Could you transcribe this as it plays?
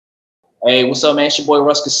Hey, what's up, man? It's your boy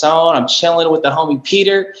Russ Casson. I'm chilling with the homie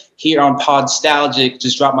Peter here on Podstalgic.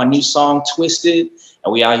 Just dropped my new song, Twisted,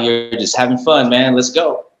 and we out here just having fun, man. Let's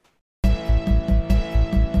go.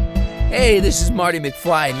 Hey, this is Marty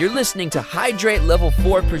McFly, and you're listening to Hydrate Level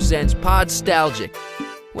 4 presents Podstalgic.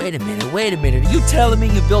 Wait a minute. Are you telling me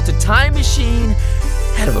you built a time machine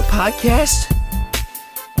out of a podcast?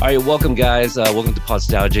 All right, welcome guys. Welcome to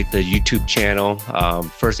Podstalgic, the YouTube channel.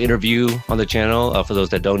 First interview on the channel. For those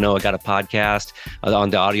that don't know, I got a podcast on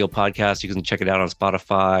the audio podcast. You can check it out on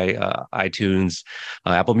Spotify, iTunes,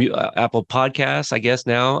 Apple Podcasts, I guess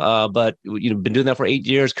now. But been doing that for 8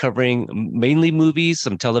 years, covering mainly movies,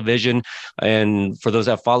 some television. And for those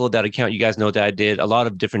that followed that account, you guys know that I did a lot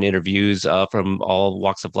of different interviews from all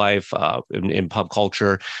walks of life in pop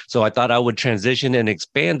culture. So I thought I would transition and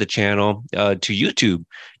expand the channel to YouTube.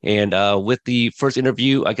 And with the first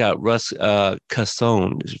interview, I got Russ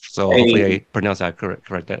Casson. So hopefully I pronounced that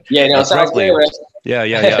correct. That yeah, no, sounds good, Russ.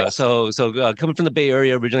 Yeah. So coming from the Bay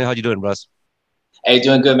Area originally, how you doing, Russ? Hey,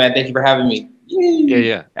 doing good, man. Thank you for having me.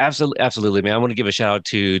 Yeah. Absolutely, man. I want to give a shout out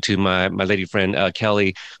to my lady friend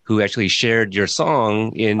Kelly, who actually shared your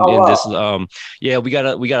song in this. We got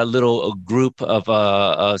a little group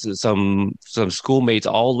of some schoolmates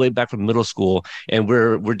all the way back from middle school, and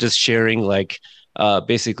we're just sharing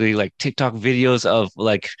basically like TikTok videos of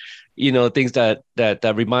things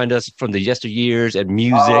that remind us from the yesteryears and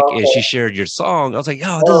music. And she shared your song. I was like,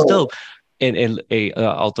 this is dope. And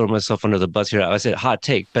I'll throw myself under the bus here. I said, hot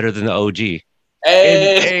take, better than the OG.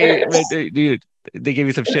 Hey, dude, they gave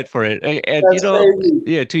me some shit for it. And crazy.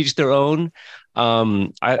 Yeah, to each their own. I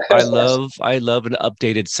love an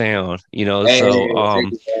updated sound.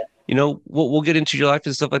 We'll get into your life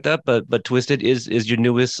and stuff like that, but Twisted is your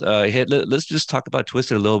newest hit. Let's just talk about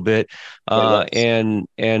Twisted a little bit, and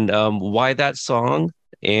why that song,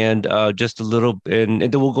 and just a little, and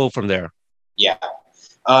then we'll go from there. Yeah,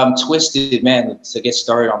 Twisted, man. To get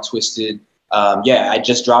started on Twisted, I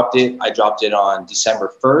just dropped it. I dropped it on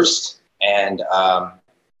December 1st, and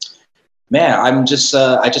man, I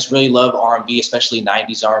just really love R&B, especially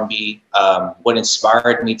 90s R&B. What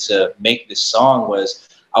inspired me to make this song was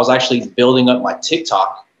I was actually building up my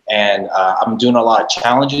TikTok, and I'm doing a lot of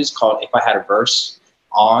challenges called If I Had a Verse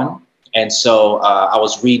On. And so I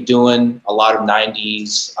was redoing a lot of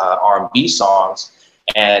 90s R&B songs,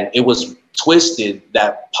 and it was Twisted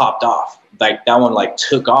that popped off. Like that one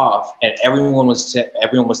took off, and everyone was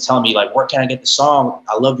telling me where can I get the song?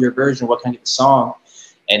 I love your version. What can I get the song?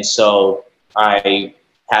 And so I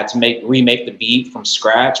had to remake the beat from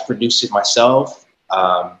scratch, produce it myself,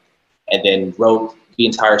 and then wrote the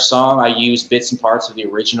entire song. I used bits and parts of the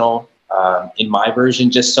original in my version,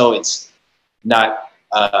 just so it's not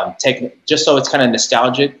just so it's kind of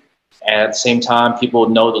nostalgic, and at the same time people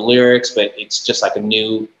know the lyrics, but it's just like a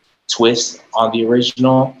new twist on the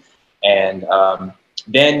original. And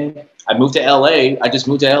then I moved to LA. I just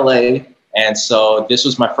moved to LA, and so this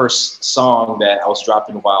was my first song that I was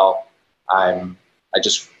dropping while I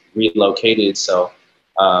just relocated. So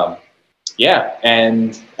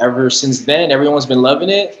and ever since then, everyone's been loving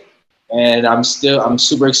it, and I'm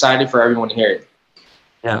super excited for everyone to hear it.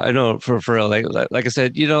 Yeah, I know. For like I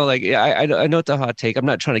said, I know it's a hot take. I'm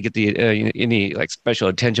not trying to get the any special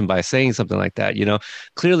attention by saying something like that.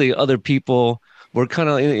 Clearly other people were kind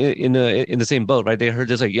of in the same boat, right? They heard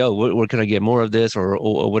this yo, we're gonna get more of this or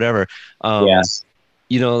whatever. Yes.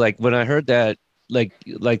 When I heard that.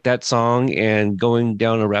 Like that song and going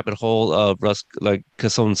down a rabbit hole of Russ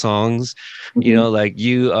Casson songs, Mm-hmm.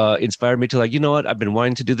 you inspired me to you know what, I've been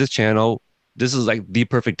wanting to do this channel. This is the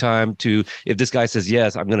perfect time to, if this guy says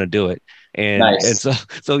yes, I'm gonna do it. And Nice. and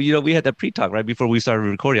so we had that pre-talk right before we started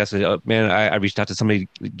recording. I said, oh, man, I reached out to somebody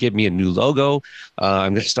to get me a new logo.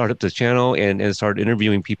 I'm gonna start up the channel and start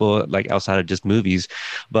interviewing people outside of just movies.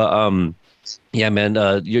 But yeah, man,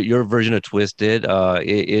 your version of Twisted,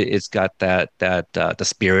 it's got that the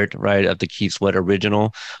spirit, right, of the Keith Sweat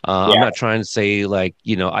original. I'm not trying to say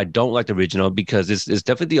I don't like the original, because it's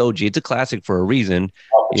definitely the OG. It's a classic for a reason,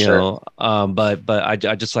 Sure. but I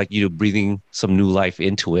just like you breathing some new life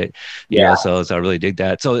into it. So I really dig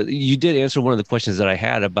that. So you did answer one of the questions that I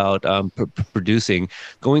had about producing.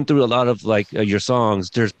 Going through a lot of your songs,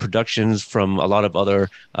 there's productions from a lot of other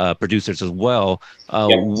producers as well.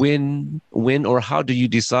 When or how do you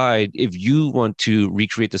decide if you want to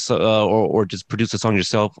recreate the song or just produce a song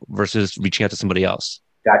yourself versus reaching out to somebody else?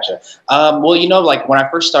 Gotcha. Well, when I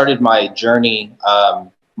first started my journey,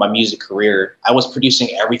 my music career, I was producing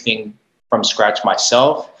everything from scratch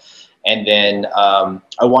myself. And then I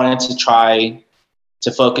wanted to try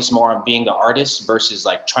to focus more on being the artist versus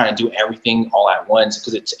trying to do everything all at once,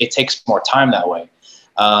 because it takes more time that way.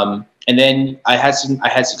 And then I had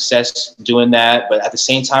success doing that, but at the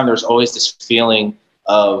same time, there was always this feeling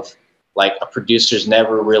of like a producer's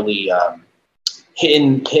never really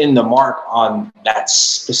hitting the mark on that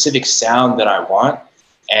specific sound that I want.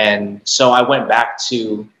 And so I went back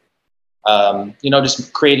to,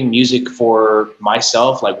 just creating music for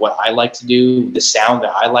myself, like what I like to do, the sound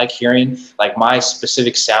that I like hearing. Like my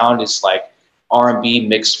specific sound is like R&B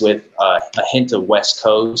mixed with a hint of West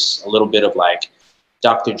Coast, a little bit of like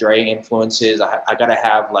Dr. Dre influences. I gotta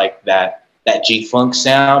have like that G-funk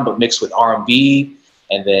sound, but mixed with R&B,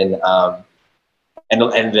 and then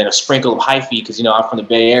and then a sprinkle of hyphy, because I'm from the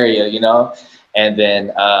Bay Area, and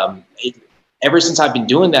then ever since I've been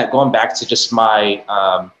doing that, going back to just my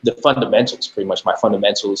the fundamentals, pretty much my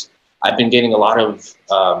fundamentals, I've been getting a lot of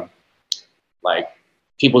like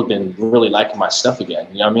people have been really liking my stuff again.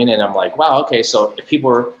 You know what I mean? And I'm like, wow, okay, so if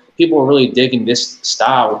people are really digging this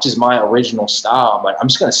style, which is my original style, I'm like, I'm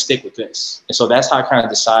just gonna stick with this. And so that's how I kind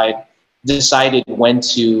of decided when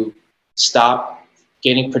to stop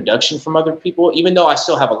getting production from other people, even though I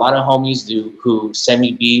still have a lot of homies who send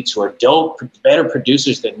me beats who are dope, better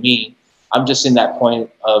producers than me. I'm just in that point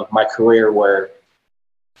of my career where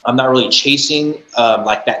I'm not really chasing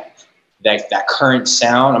like that current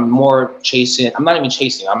sound. I'm more chasing. I'm not even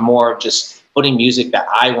chasing. I'm more just putting music that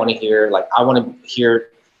I want to hear. Like I want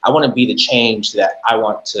to be the change that I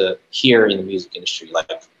want to hear in the music industry.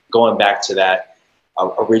 Like going back to that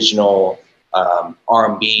original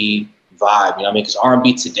R&B vibe. You know what I mean? Because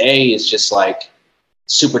R&B today is just like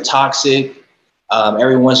super toxic.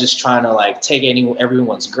 Everyone's just trying to like take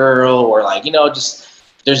everyone's girl, or like, just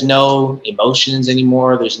there's no emotions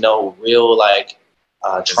anymore. There's no real like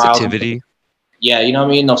sensitivity. Yeah, you know what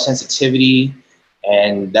I mean? No sensitivity.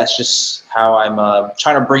 And that's just how I'm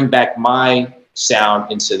trying to bring back my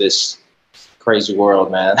sound into this crazy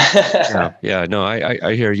world, man. yeah. No,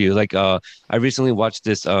 I hear you. Like, I recently watched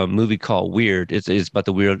this movie called Weird. It's about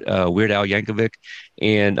the Weird Al Yankovic,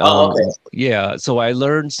 and yeah. So I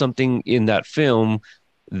learned something in that film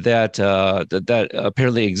that that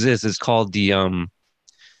apparently exists. It's called the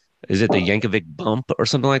is it the Yankovic bump or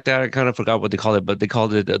something like that? I kind of forgot what they call it, but they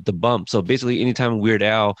called it the bump. So basically, anytime Weird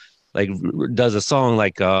Al like does a song,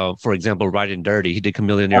 like for example, Riding Dirty, he did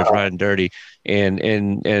Chamillionaire's Riding Dirty, and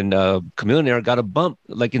Chamillionaire got a bump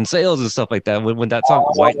like in sales and stuff like that when that song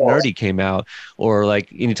White Nerdy came out, or like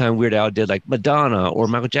anytime Weird Al did like Madonna or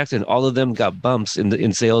Michael Jackson, all of them got bumps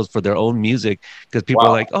in sales for their own music, because people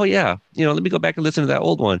are like, oh yeah, let me go back and listen to that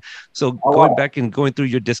old one. So going back and going through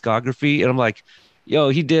your discography, and I'm like, yo,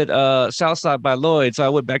 he did Southside by Lloyd, so I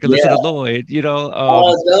went back and listened to Lloyd,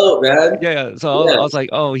 dope, man. Yeah, so I was like,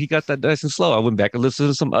 oh, he got that nice and slow. I went back and listened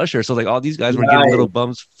to some Usher. So like all these guys were getting little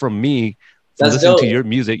bumps from me from listening to your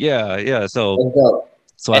music. Yeah. So I love it.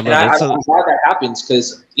 So I'm glad that happens,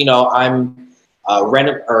 because I'm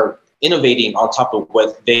innovating on top of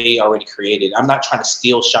what they already created. I'm not trying to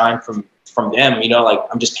steal shine from them. Like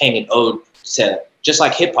I'm just paying an ode to, just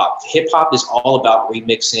like hip hop. Hip hop is all about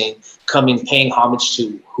remixing, paying homage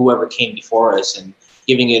to whoever came before us, and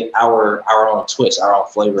giving it our own twist, our own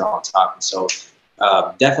flavor on top. And so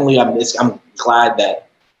definitely, I'm glad that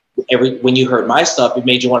when you heard my stuff, it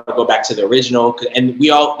made you want to go back to the original, and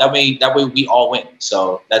that way we all win.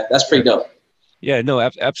 So that's pretty dope. Yeah, no,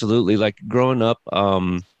 absolutely. Like growing up,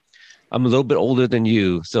 I'm a little bit older than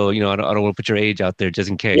you, so I don't want to put your age out there just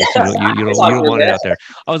in case. You don't want it out there.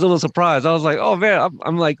 I was a little surprised. I was like, oh man,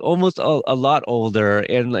 I'm like almost a lot older,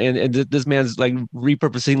 and this man's like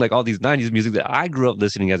repurposing like all these '90s music that I grew up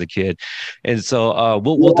listening as a kid, and so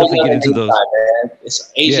we'll definitely get into those.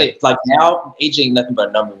 It's age, like now, age ain't nothing but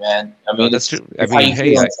a number, man. I mean, that's true. I mean,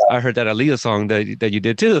 hey, I heard that Aaliyah song that you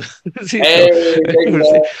did too.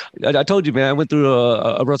 I told you, man. I went through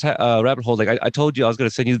a rabbit hole. Like I told you, I was gonna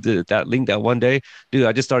send you that link that one day, dude.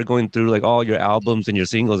 I just started going through like all your albums and your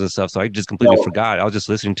singles and stuff, so I just completely forgot. I was just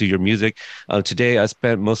listening to your music. Today, I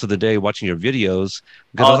spent most of the day watching your videos,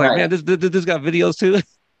 because I was like, man, this got videos too.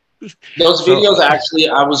 Those videos actually,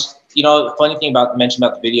 I was, the funny thing mention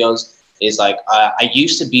about the videos is like I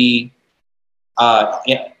used to be on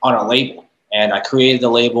a label, and I created the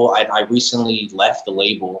label. I recently left the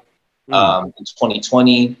label in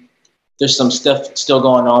 2020. There's some stuff still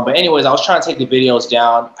going on, but anyways, I was trying to take the videos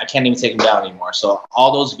down. I can't even take them down anymore. So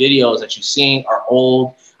all those videos that you've seen are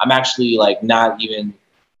old. I'm actually like not even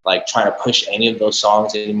like trying to push any of those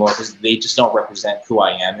songs anymore, because they just don't represent who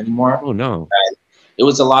I am anymore. Oh no. It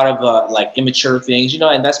was a lot of like immature things,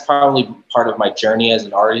 and that's probably part of my journey as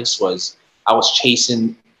an artist. Was I was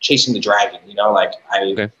chasing the dragon, like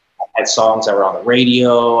I had songs that were on the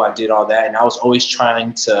radio. I did all that, and I was always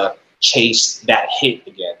trying to chase that hit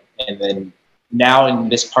again. And then now in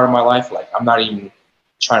this part of my life, like I'm not even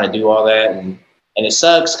trying to do all that, and it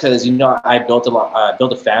sucks because I built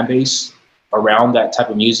a fan base around that type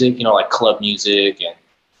of music, like club music and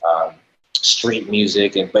street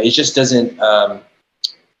music, but it just doesn't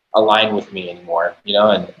align with me anymore,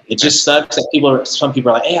 and it just sucks that some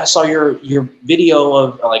people are like, hey, I saw your video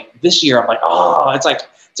of like this year. I'm like, oh, it's like,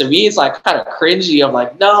 to me, it's like kind of cringy. I'm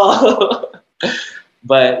like, no.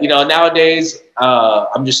 But, nowadays,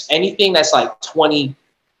 I'm just anything that's like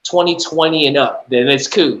 2020 and up, then it's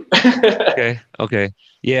cool. Okay.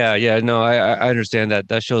 Yeah. No, I understand that.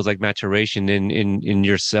 That shows like maturation in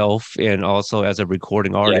yourself and also as a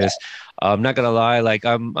recording artist. Yeah. I'm not gonna lie, like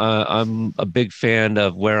I'm a big fan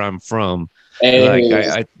of Where I'm From.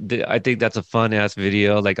 Like I think that's a fun ass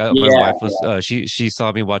video. Like my wife was she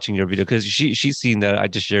saw me watching your video because she's seen that I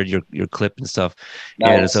just shared your clip and stuff.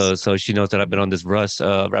 Nice. And so she knows that I've been on this Russ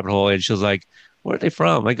rabbit hole, and she was like, where are they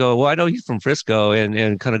from? I go, well, I know he's from Frisco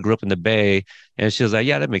and kind of grew up in the Bay. And she was like,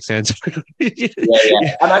 yeah, that makes sense. Yeah.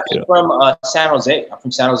 I'm actually from San Jose. I'm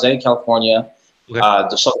from San Jose, California. Okay.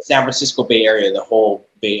 The San Francisco Bay Area, the whole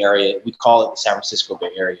Bay Area. We call it the San Francisco Bay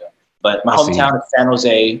Area. But my hometown is San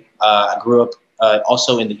Jose. I grew up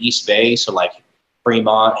also in the East Bay, so like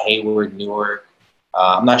Fremont, Hayward, Newark.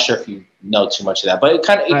 I'm not sure if you know too much of that, but it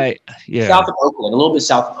kind of south of Oakland, a little bit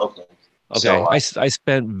south of Oakland. Okay, so, I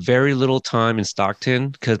spent very little time in Stockton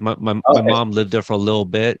because my mom lived there for a little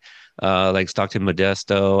bit, like Stockton,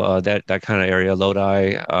 Modesto, that kind of area,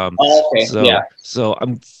 Lodi. So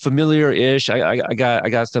I'm familiar-ish. I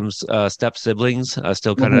got some step siblings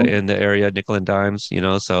still kind of in the area, nickel and dimes,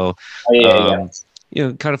 so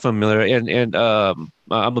kind of familiar. And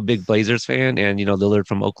I'm a big Blazers fan, and Lillard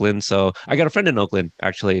from Oakland. So I got a friend in Oakland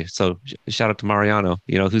actually. So shout out to Mariano,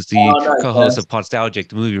 who's the co-host of Podstalgic,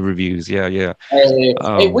 the movie reviews. Yeah.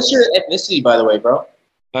 Hey, what's your ethnicity, by the way, bro?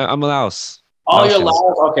 I'm Laos. Oh, you're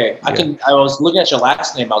Laos. Okay, I was looking at your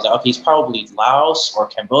last name. I was like, okay, he's probably Laos or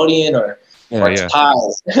Cambodian or Thai. Right.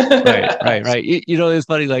 It's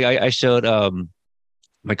funny. Like I showed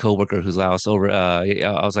my coworker who's Laos over.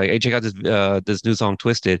 I was like, hey, check out this new song,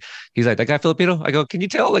 Twisted. He's like, that guy Filipino? I go, can you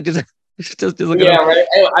tell? Like, just look it up. Right.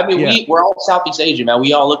 I mean, we're all Southeast Asian, man.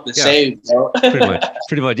 We all look the same. Bro.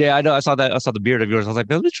 pretty much. Yeah, I know. I saw that. I saw the beard of yours. I was like,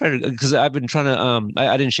 man, let me try to, because I've been trying to.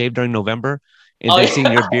 I didn't shave during November. And then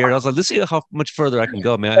seeing your beard, I was like, let's see how much further I can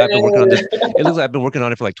go, man. I've been working on this. It looks like I've been working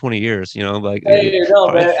on it for like 20 years, Like, man.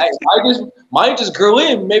 Mine just grew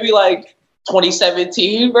in maybe like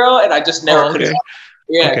 2017, bro, and I just never. Okay.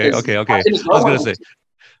 Yeah. Okay. I was gonna say,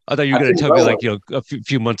 I thought you were gonna tell me like a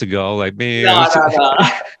few months ago, like man. No.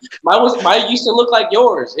 Mine used to look like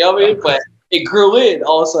yours, you know what I mean? But it grew in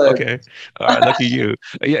all of a sudden. Okay, all right, lucky you.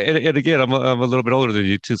 Yeah, and again, I'm a little bit older than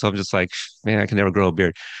you too, so I'm just like, man, I can never grow a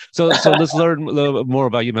beard. So let's learn a little bit more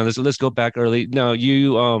about you, man. Let's go back early. Now,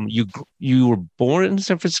 you were born in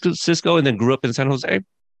San Francisco and then grew up in San Jose.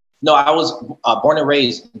 No, I was born and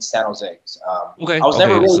raised in San Jose. I was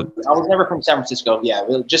never from San Francisco. Yeah,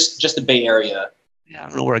 just the Bay Area. Yeah, I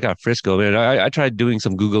don't know where I got Frisco, man. I tried doing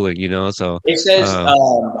some Googling, so it says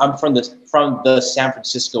I'm from the San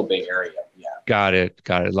Francisco Bay Area. Yeah. Got it.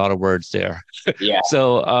 A lot of words there. Yeah.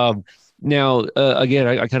 So now again,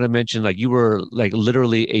 I kind of mentioned like you were like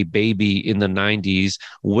literally a baby in the 90s.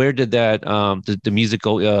 Where did that the music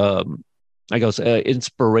go? I guess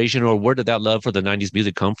inspiration, or where did that love for the 90s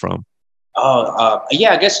music come from? I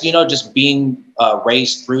guess, just being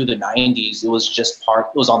raised through the 90s, it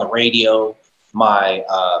was on the radio. My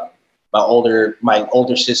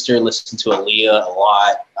older sister listened to Aaliyah a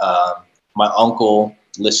lot. My uncle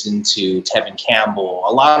listened to Tevin Campbell,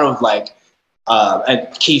 a lot of like,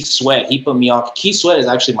 and Keith Sweat. He put me on. Keith Sweat is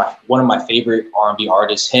actually one of my favorite R&B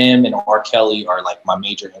artists. Him and R. Kelly are like my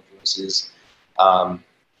major influences.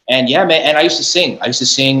 And yeah, man, and I used to sing,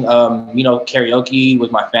 karaoke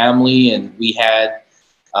with my family, and we had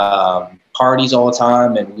parties all the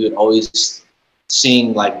time, and we would always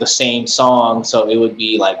sing like the same song. So it would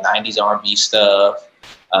be like 90s R&B stuff.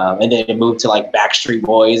 And then it moved to like Backstreet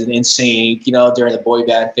Boys and NSYNC, during the boy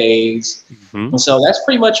band phase. Mm-hmm. And so that's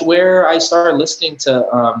pretty much where I started listening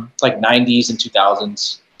to like 90s and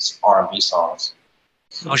 2000s R&B songs.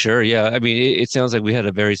 Oh, sure. Yeah. I mean, it sounds like we had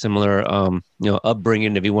a very similar,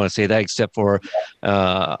 upbringing, if you want to say that, except for,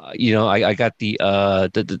 I got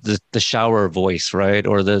the shower voice, right?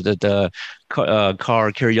 Or the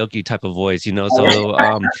car karaoke type of voice, you know.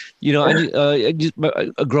 Oh,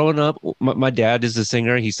 So, growing up, my dad is a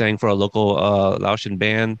singer. He sang for a local Laotian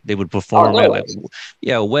band. They would perform at like, nice.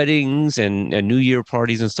 yeah, weddings and New Year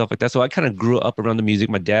parties and stuff like that. So I kind of grew up around the music.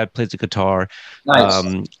 My dad plays the guitar. Nice.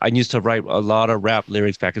 I used to write a lot of rap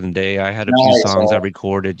lyrics back in the day. I had a few Nice, songs I man.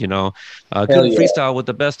 recorded, you know. Hell Couldn't yeah. freestyle with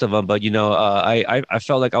the best of them, but I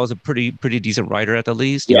felt like I was a pretty decent writer at the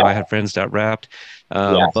least. You know, I Yeah. had friends that rapped,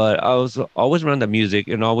 Yeah. but I was always around the music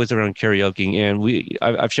and always around karaoke. And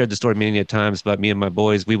I've shared the story many a times, but me and my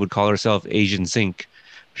boys, we would call ourselves Asian Sync,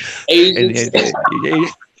 and Asians.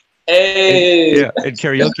 Hey. yeah, and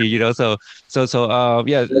karaoke, you know.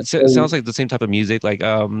 Yeah, That's it sounds crazy. like the same type of music, like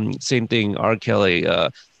same thing. R. Kelly,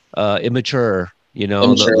 Immature. You know,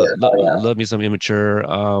 Immature. Oh yeah. love me some Immature,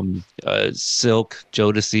 Silk,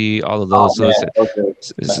 Jodeci, all of Oh those. So man, okay.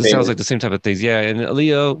 it My sounds like favorite. the same type of things. Yeah, and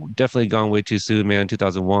Leo definitely gone way too soon, man.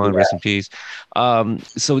 2001, Yeah. rest in peace.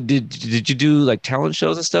 So did you do like talent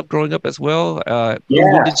shows and stuff growing up as well? Yeah.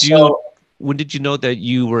 So when did you know that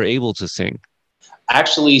you were able to sing?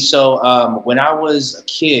 actually, when I was a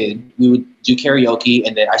kid, we would do karaoke,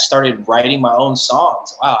 and then I started writing my own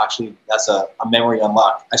songs. Wow, actually, that's a memory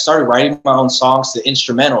unlocked. I started writing my own songs to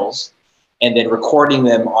instrumentals, and then recording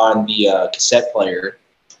them on the cassette player.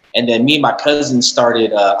 And then me and my cousin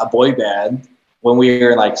started a boy band when we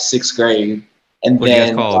were in like sixth grade. And What are you guys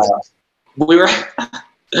then called? we were,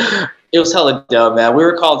 it was hella dumb, man. We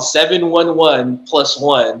were called 711 plus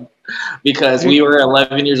one because we were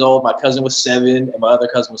 11 years old. My cousin was 7 and my other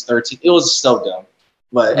cousin was 13. It was so dumb.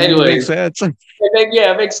 But Makes anyways, sense.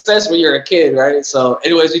 yeah, it makes sense when you're a kid, right? So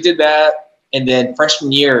anyways, we did that. And then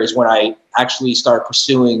freshman year is when I actually started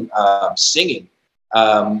pursuing singing.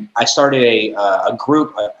 I started a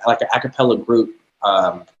group, like an a cappella group,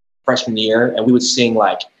 freshman year, and we would sing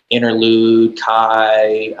like interlude,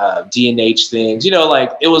 Kai, D&H things. You know,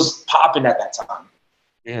 like it was popping at that time.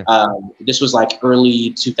 Yeah. This was like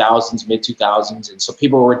early 2000s, mid 2000s, and so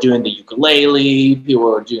people were doing the ukulele, people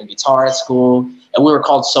were doing guitar at school, and we were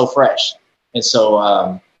called So Fresh. And so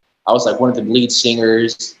I was like one of the lead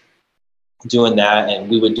singers doing that, and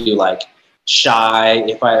we would do like Shy,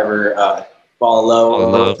 If I Ever Fall in All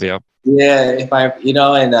in Love. love, yeah. Yeah, if I,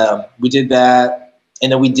 and we did that,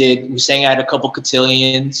 and then we sang at a couple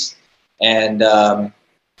cotillions, and then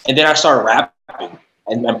I started rapping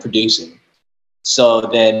and producing. So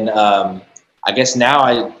then I guess now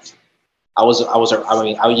I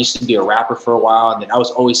used to be a rapper for a while, and then I was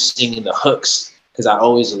always singing the hooks because I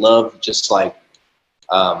always loved just like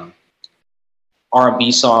um,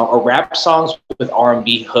 R&B song or rap songs with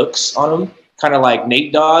R&B hooks on them, kind of like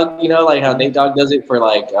Nate Dogg, you know, like how Nate Dogg does it for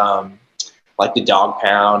like the Dog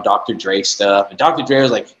Pound, Dr. Dre stuff. And Dr. Dre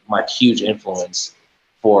was like my huge influence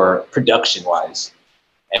for production wise.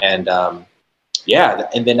 And yeah,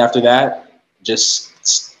 and then after that, just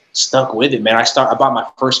stuck with it, man. I bought my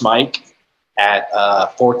first mic at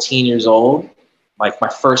 14 years old, like my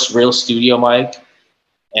first real studio mic.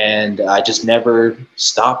 And I just never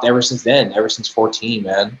stopped ever since then, ever since 14,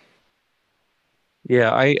 man.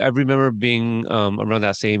 Yeah, I remember being around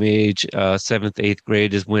that same age, seventh, eighth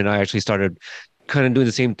grade is when I actually started kind of doing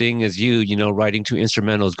the same thing as you know, writing to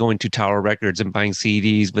instrumentals, going to Tower Records and buying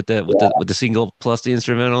CDs with Yeah, the single plus the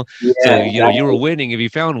instrumental. So, yeah, you know, you were exactly. winning if you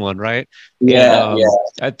found one, right? And Yeah, yeah.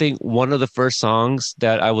 I think one of the first songs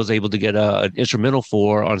that I was able to get an instrumental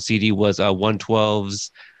for on CD was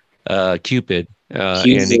 112's Cupid. And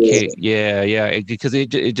it Cupid. came, because it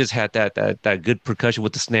just had that good percussion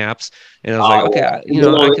with the snaps, and I was like, Oh okay, yeah. you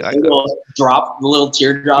know, The little drop, the little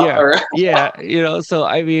teardrop. yeah, Or yeah, you know. So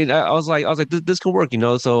I mean, I was like, this could work, you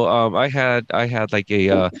know. So I had like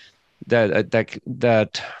a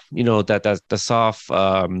that you know that the soft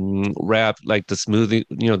rap, like the smooth, you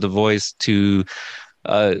know, the voice to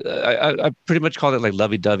I pretty much called it like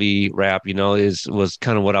lovey-dovey rap, you know, is was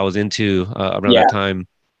kind of what I was into around yeah. that time.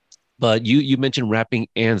 But you mentioned rapping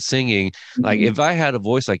and singing. Like Mhm. if I had a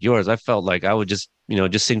voice like yours, I felt like I would just, you know,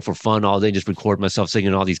 just sing for fun all day, just record myself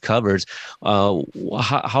singing all these covers.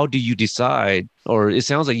 How do you decide? Or it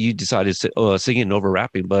sounds like you decided singing over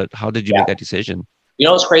rapping, but how did you Yeah. make that decision? You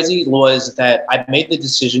know what's crazy was that I made the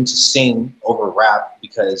decision to sing over rap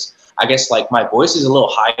because I guess like my voice is a little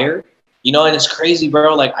higher, you know, and it's crazy,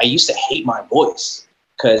 bro. Like I used to hate my voice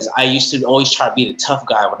because I used to always try to be the tough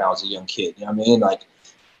guy when I was a young kid. You know what I mean? Like,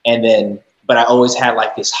 and then, but I always had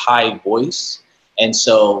like this high voice. And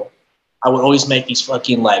so I would always make these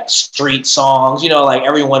fucking like street songs, you know, like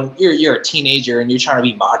everyone, you're a teenager and you're trying to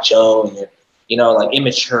be macho and you're, you know, like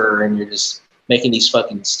immature and you're just making these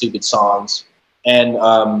fucking stupid songs. And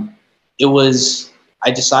it was, I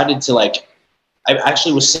decided to like I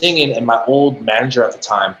actually was singing, and my old manager at the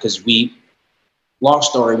time, because long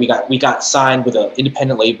story, we got signed with an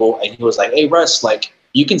independent label, and he was like, "Hey Russ, like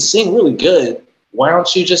you can sing really good. Why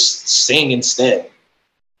don't you just sing instead?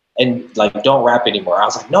 And like don't rap anymore." I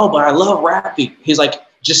was like, "No, but I love rapping." He's like,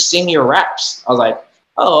 "Just sing your raps." I was like,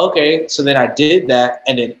 "Oh, okay." So then I did that,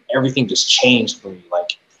 and then everything just changed for me.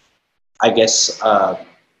 Like, I guess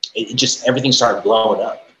it just everything started blowing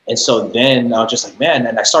up. And so then I was just like, man,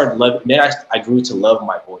 and I started loving. Then I grew to love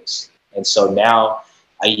my voice, and so now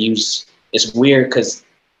I use. It's weird because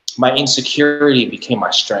my insecurity became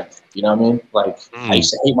my strength. You know what I mean? Like I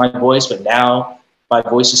used to hate my voice, but now my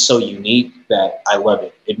voice is so unique that I love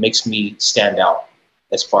it. It makes me stand out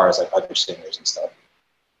as far as like other singers and stuff.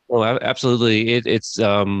 Well, absolutely. It's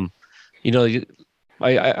you know,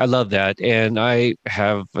 I love that, and I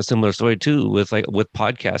have a similar story too with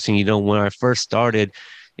podcasting. You know, when I first started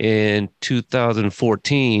in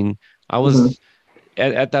 2014, I was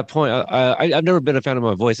at that point. I've never been a fan of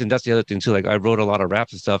my voice, and that's the other thing too. Like I wrote a lot of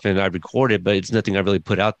raps and stuff, and I recorded, but it's nothing I really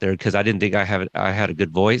put out there because I didn't think I had a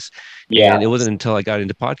good voice. Yeah. And it wasn't until I got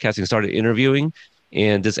into podcasting, started interviewing,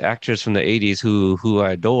 and this actress from the 80s who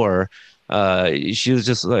I adore. She was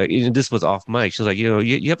just like, this was off mic. She was like,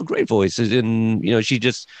 you have a great voice. And, she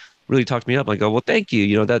just really talked me up. Like, oh, well, thank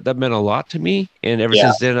you. That meant a lot to me. And ever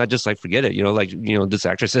since then, I just like, forget it, this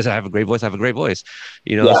actress says I have a great voice. I have a great voice,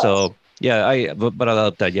 so yeah, but I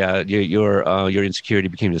love that. Yeah. Your insecurity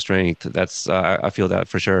became the strength. That's, I feel that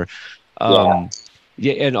for sure.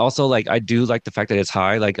 Yeah. And also like, I do like the fact that it's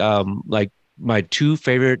high. Like my two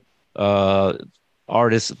favorite,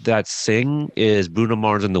 artists that sing is Bruno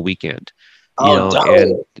Mars and The Weeknd.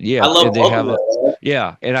 And yeah, I love and they have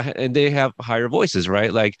and they have higher voices,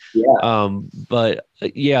 right? Like, but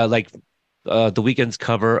yeah, like The Weeknd's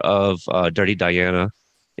cover of Dirty Diana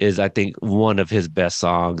is, I think, one of his best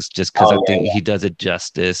songs, just because I think he does it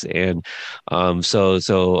justice. And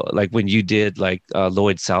so like when you did like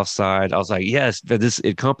Lloyd Southside, I was like, yes,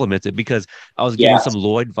 it complements it, because I was getting some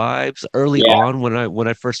Lloyd vibes early on when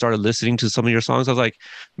I first started listening to some of your songs. I was like,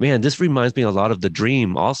 man, this reminds me a lot of The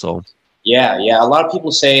Dream also. Yeah. A lot of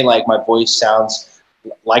people say like my voice sounds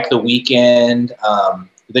like The Weeknd,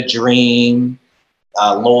 The Dream,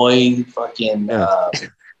 Lloyd, fucking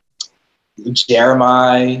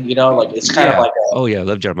Jeremiah, like it's kind of like I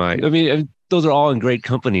love Jeremiah. I mean, those are all in great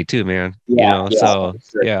company too, man. So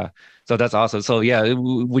that's awesome. So yeah,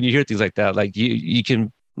 when you hear things like that, like you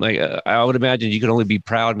can, like, I would imagine you can only be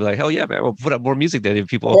proud and be like, hell yeah, man, we'll put up more music than if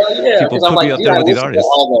people put me up there with these artists.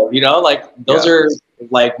 Like those are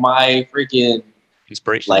like my freaking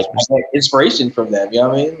inspiration. Like I get inspiration from them, you know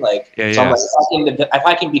what I mean? Like, so I'm like, if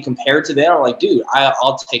I can be compared to them, I'm like, dude,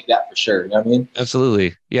 I'll take that for sure. You know what I mean?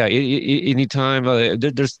 Absolutely, yeah. Anytime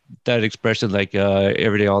there's that expression like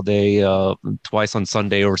every day, all day, twice on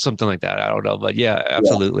Sunday, or something like that. I don't know, but yeah,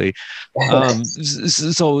 absolutely.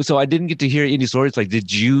 So I didn't get to hear any stories. Like, did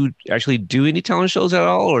you actually do any talent shows at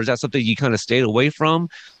all, or is that something you kind of stayed away from?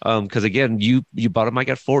 Because again, you bought a mic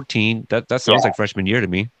at 14. That sounds like freshman year to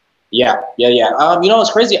me. Yeah.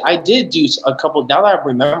 It's crazy. I did do a couple. Now that I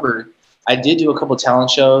remember, I did do a couple talent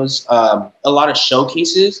shows, a lot of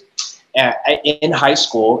showcases in high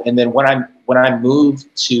school, and then when I moved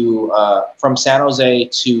to from San Jose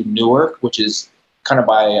to Newark, which is kind of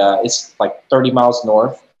by it's like 30 miles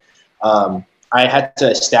north. I had to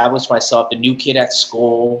establish myself, the new kid at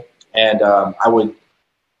school, and I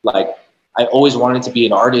always wanted to be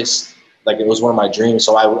an artist. Like it was one of my dreams.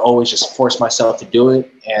 So I would always just force myself to do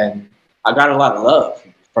it. And I got a lot of love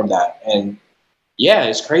from that. And yeah,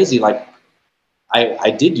 it's crazy. Like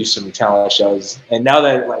I did do some talent shows, and now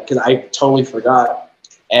that cause I totally forgot.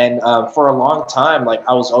 And for a long time, like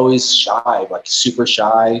I was always shy, like super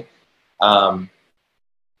shy. But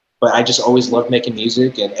I just always loved making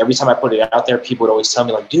music. And every time I put it out there, people would always tell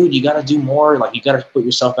me like, dude, you got to do more. Like you got to put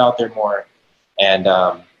yourself out there more. And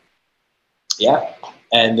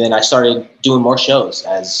and then I started doing more shows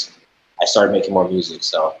as I started making more music.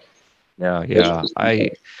 So yeah.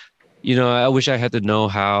 I wish I had to know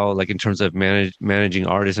how, like in terms of managing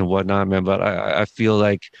artists and whatnot, man. But I feel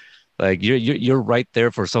like you're right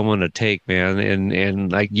there for someone to take, man.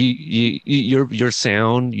 And like your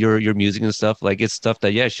sound, your music and stuff, like it's stuff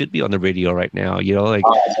that should be on the radio right now. Like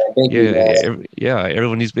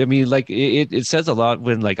everyone needs. I mean, like it says a lot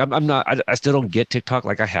when like I'm not. I still don't get TikTok.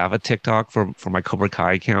 Like I have a TikTok for my Cobra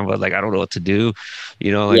Kai account, but like I don't know what to do.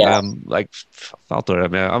 I'm like out there,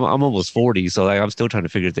 man. I'm almost 40, so like I'm still trying to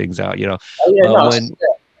figure things out.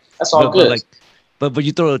 That's all good. But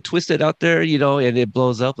you throw a Twisted out there, and it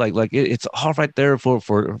blows up. It's all right there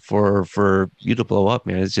for you to blow up,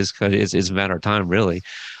 man. It's just it's a matter of time, really.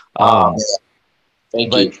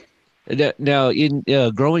 Thank But you. now, in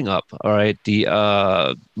growing up, all right, the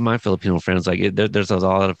my Filipino friends, like there's a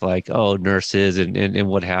lot of like, oh, nurses and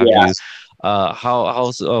what have Yeah. you.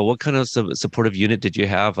 What kind of supportive unit did you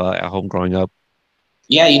have at home growing up?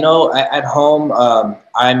 Yeah, at home,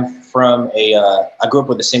 I grew up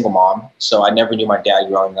with a single mom, so I never knew my dad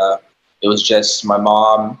growing up. It was just my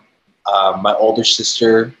mom, my older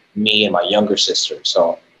sister, me, and my younger sister.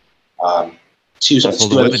 So um, So the two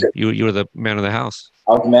other women, sisters. you were the man of the house.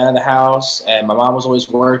 I was the man of the house, and my mom was always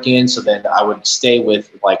working. So then I would stay with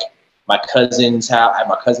like my cousin's house at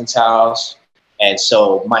my cousin's house, and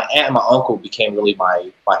so my aunt and my uncle became really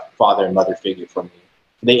my father and mother figure for me.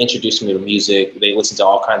 They introduced me to music. They listened to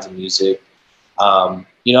all kinds of music, and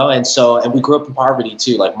we grew up in poverty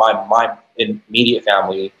too. Like my immediate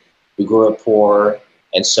family, we grew up poor,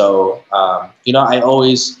 and so I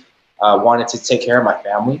always wanted to take care of my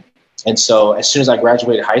family. And so as soon as I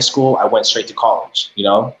graduated high school, I went straight to college,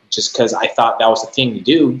 just because I thought that was the thing to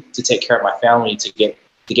do to take care of my family, to get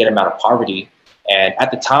them out of poverty. And at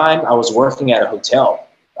the time, I was working at a hotel.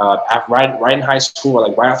 Right in high school, or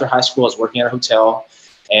like right after high school, I was working at a hotel,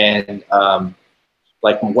 and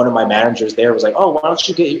like one of my managers there was like, "Oh, why don't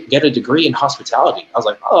you get a degree in hospitality?" I was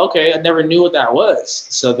like, "Oh, okay." I never knew what that was.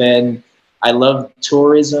 So then I loved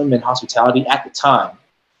tourism and hospitality at the time,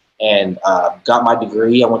 and got my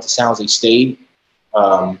degree. I went to San Jose State,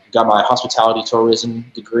 got my hospitality tourism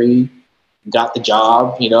degree, got the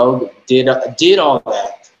job. Did all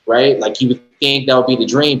that, right? Like you would think that would be the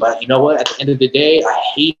dream, but you know what? At the end of the day, I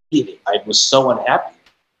hated it. I was so unhappy.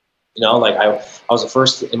 Like I was the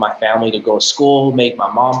first in my family to go to school, make my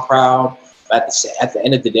mom proud. But at the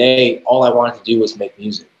end of the day, all I wanted to do was make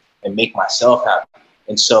music and make myself happy.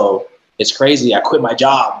 And so it's crazy. I quit my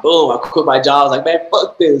job. Boom! I quit my job. I was like, man,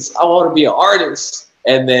 fuck this. I want to be an artist.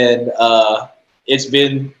 And then it's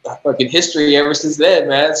been fucking history ever since then,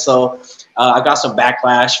 man. So I got some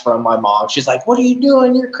backlash from my mom. She's like, "What are you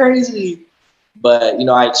doing? You're crazy." But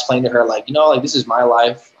I explained to her like this is my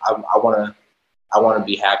life. I want to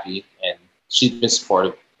be happy, and she's been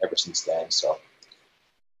supportive ever since then. So,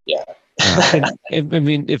 yeah. And I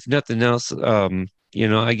mean, if nothing else, I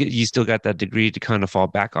get you still got that degree to kind of fall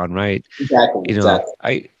back on, right? Exactly.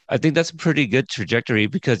 Exactly. I think that's a pretty good trajectory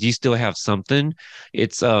because you still have something.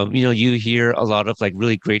 It's you hear a lot of like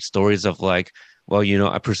really great stories of like, well,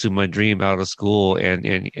 I pursued my dream out of school and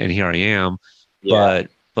here I am. Yeah.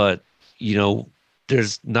 But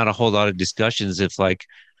there's not a whole lot of discussions if like,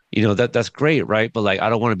 that's great, right? But like I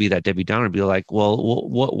don't want to be that Debbie Downer and be like, well,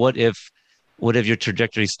 what if your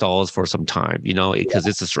trajectory stalls for some time, because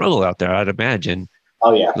it's a struggle out there, I'd imagine.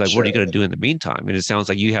 Oh yeah. Like, what Sure. are you going to do in the meantime? And it sounds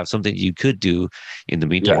like you have something you could do in the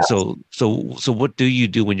meantime. Yeah. So what do you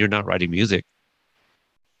do when you're not writing music?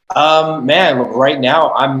 Man, right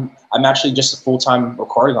now I'm actually just a full-time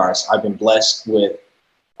recording artist. I've been blessed with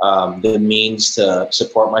the means to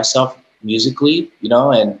support myself musically,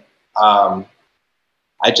 and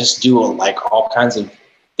I just do like all kinds of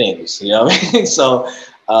things, So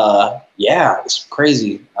yeah, it's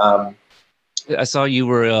crazy. I saw you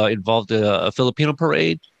were involved in a Filipino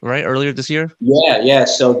parade, right? Earlier this year. Yeah.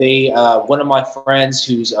 So one of my friends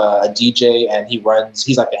who's a DJ, and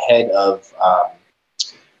he's like the head of,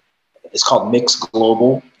 it's called Mix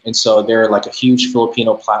Global. And so they're like a huge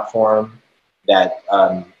Filipino platform that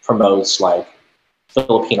promotes like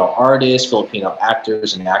Filipino artists, Filipino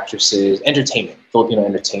actors and actresses, Filipino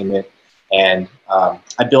entertainment. And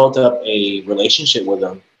I built up a relationship with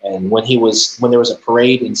him. And when there was a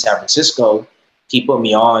parade in San Francisco, he put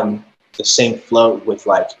me on the same float with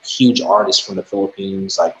like huge artists from the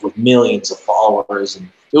Philippines, like with millions of followers. And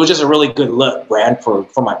it was just a really good brand for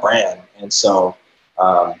my brand. And so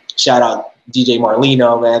shout out DJ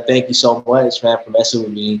Marlino, man. Thank you so much, man, for messing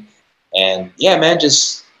with me. And yeah, man,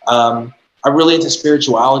 just I'm really into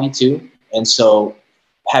spirituality too. And so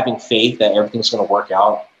having faith that everything's going to work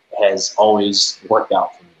out has always worked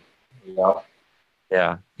out for me.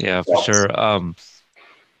 Yeah, for sure.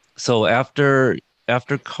 So after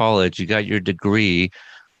college, you got your degree.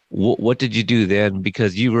 What did you do then?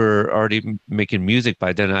 Because you were already making music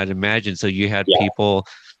by then, I'd imagine. So you had people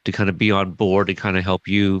to kind of be on board and kind of help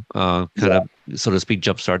you, of, so to speak,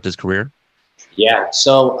 jumpstart this career. Yeah.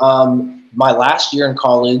 So my last year in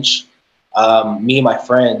college, me and my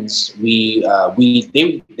friends,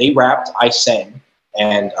 they rapped, I sang,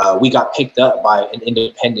 and we got picked up by an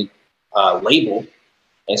independent label.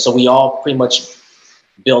 And so we all pretty much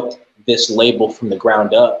built this label from the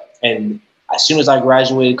ground up. And as soon as I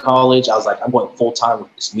graduated college, I was like, I'm going full time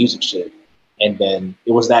with this music shit. And then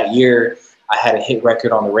it was that year I had a hit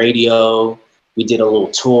record on the radio. we did a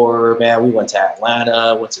little tour, man. We went to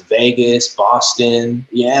Atlanta, went to Vegas, Boston.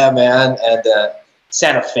 Yeah, man. And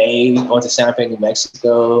Santa Fe, went to Santa Fe, New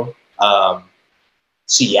Mexico,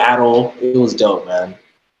 Seattle. It was dope, man.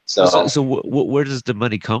 So where does the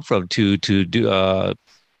money come from to do to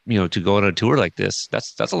go on a tour like this?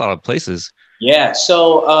 That's a lot of places. Yeah.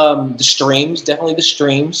 So the streams, definitely the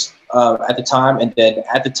streams at the time. And then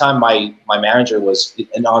at the time, my manager was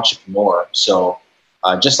an entrepreneur. So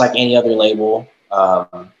just like any other label,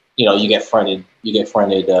 you get fronted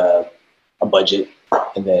a budget,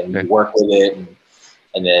 and then you work with it,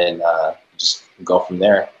 and then just go from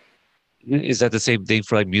there. Is that the same thing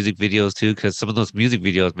for like music videos too? Because some of those music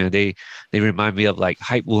videos, man, they remind me of like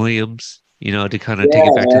Hype Williams, to kind of take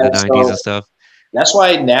it back to the 90s and stuff. That's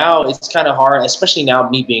why now it's kind of hard, especially now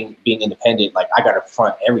me being independent. Like I got to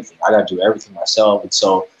front everything. I got to do everything myself. And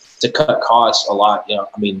so to cut costs a lot,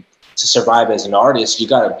 to survive as an artist, you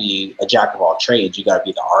got to be a jack of all trades. You got to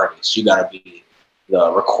be the artist. You got to be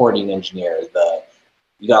the recording engineer.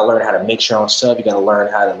 You got to learn how to mix your own stuff. You got to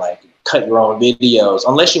learn how to like cut your own videos,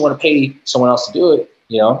 unless you want to pay someone else to do it,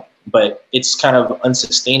 but it's kind of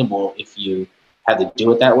unsustainable if you have to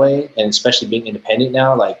do it that way. And especially being independent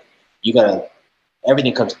now, like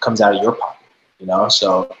everything comes out of your pocket,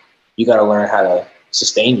 so you got to learn how to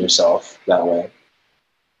sustain yourself that way.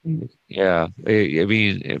 Yeah. I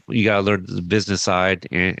mean, you got to learn the business side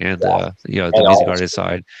and the music artist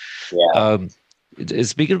side. Yeah.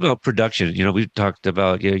 Speaking about production, we've talked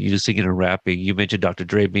about you singing and rapping. You mentioned Dr.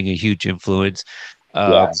 Dre being a huge influence.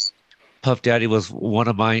 Yes. Puff Daddy was one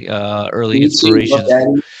of my early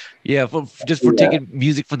inspirations. Yeah, for taking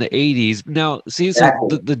music from the 80s. Now, see, exactly.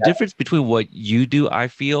 So the difference between what you do, I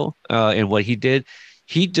feel, and what he did,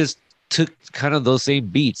 he just took kind of those same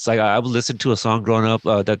beats. Like I would listen to a song growing up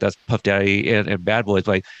that's Puff Daddy and Bad Boys,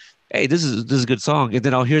 like, hey, this is a good song, and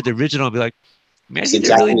then I'll hear the original and be like, man, he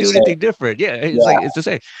didn't really do anything different. Yeah, it's the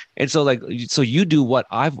same. And so you do what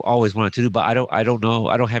I've always wanted to do, but I don't know.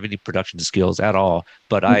 I don't have any production skills at all.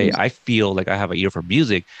 But I feel like I have an ear for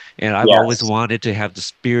music, and I've always wanted to have the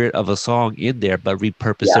spirit of a song in there, but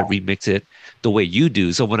repurpose it, remix it the way you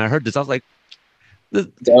do. So when I heard this, I was like,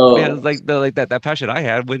 man, like that passion I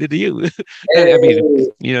had went into you. I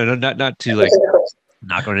mean, not to like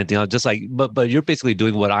knock on anything else, just like, but you're basically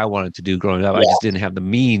doing what I wanted to do growing up. I just didn't have the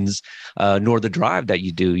means nor the drive that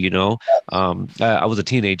you do. I was a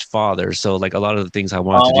teenage father, so like a lot of the things I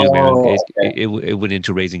wanted to do, man, it went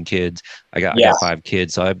into raising kids. I got 5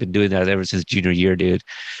 kids, so I've been doing that ever since junior year, dude.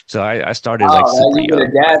 So I started like super young.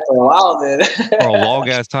 You've been a dad for a while, then. For a long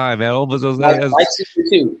ass time, man. Almost my sister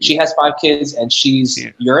too. She has 5 kids, and she's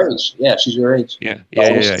your age. Yeah, she's your age. Yeah.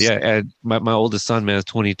 And my oldest son, man, is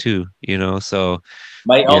 22. So.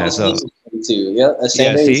 My eldest niece is 22. Yeah, the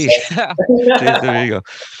same age. There you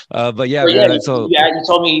go. But yeah, man, so you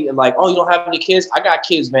told me like, oh, you don't have any kids? I got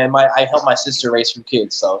kids, man. I helped my sister raise 2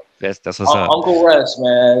 kids. So that's what's up. Uncle Russ,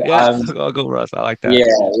 man. Yeah, Uncle Russ. I like that. Yeah.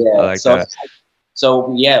 I like that.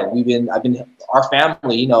 So yeah, I've been our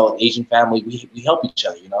family, Asian family. We help each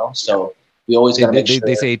other, So we always got to make sure.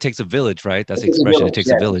 They say it takes a village, right? That's the expression. It takes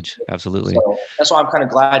a village. Absolutely. So that's why I'm kind of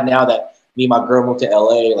glad now that me and my girl moved to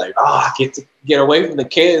LA. Like, I get to get away from the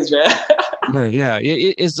kids, man. Yeah,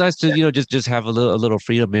 it's nice to just have a little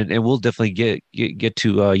freedom, and we'll definitely get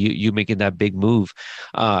to you making that big move.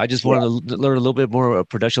 I just wanted to learn a little bit more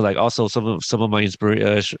production. Like also some of my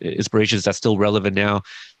inspirations that's still relevant now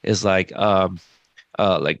is like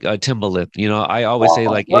Timbaland. I always say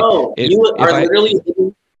like you are literally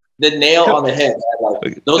hitting the nail on the head.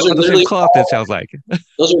 Like those are literally cloth. That sounds like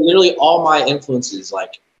those are literally all my influences.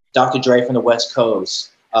 Like Dr. Dre from the West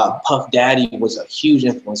Coast. Puff Daddy was a huge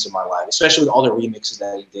influence in my life, especially with all the remixes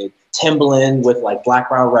that he did. Timbaland with like Black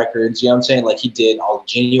Brown Records, you know what I'm saying? Like he did all the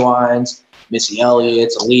Genuines, Missy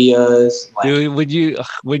Elliott's, Aaliyah's. Like,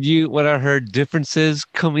 dude, when I heard Differences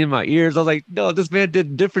come in my ears, I was like, no, this man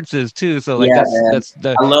did Differences too. So like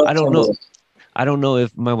I don't know. I don't know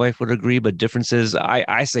if my wife would agree, but Differences,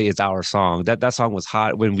 I say it's our song. That song was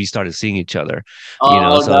hot when we started seeing each other.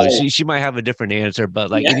 So nice. she might have a different answer, but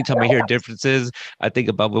like anytime I hear Differences, I think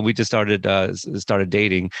about when we just started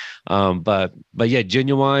dating. But yeah,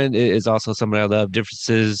 Genuine is also something I love.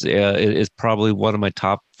 Differences is probably one of my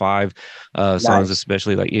top 5 songs,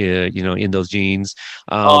 especially like in those jeans.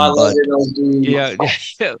 I love it, those jeans. Yeah.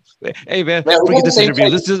 Hey man, forget this interview.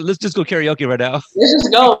 Let's just go karaoke right now. Let's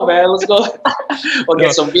just go, man. Let's go. We'll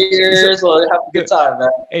get some beers. We'll have a good time, man.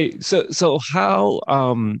 Hey, so how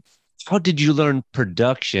did you learn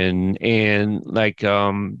production and like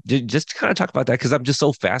just kind of talk about that, because I'm just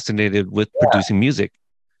so fascinated with producing music.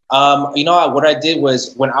 What I did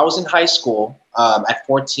was when I was in high school at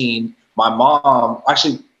 14, my mom,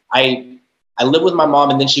 actually, I lived with my mom,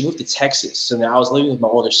 and then she moved to Texas. So then I was living with my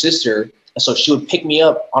older sister, and so she would pick me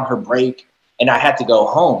up on her break, and I had to go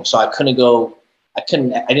home. So I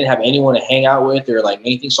didn't have anyone to hang out with or like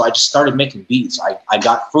anything. So I just started making beats. I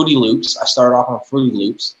got Fruity Loops. I started off on Fruity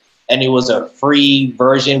Loops, and it was a free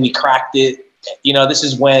version. We cracked it. You know, this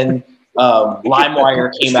is when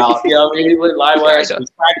LimeWire came out. You know what I mean? With LimeWire, so we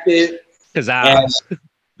cracked it.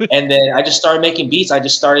 And then I just started making beats. I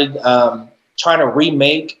just started trying to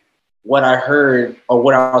remake what I heard or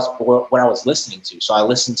what I was listening to. So I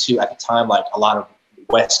listened to at the time like a lot of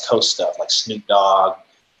West Coast stuff, like Snoop Dogg,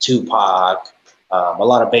 Tupac, a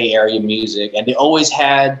lot of Bay Area music, and they always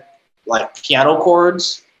had like piano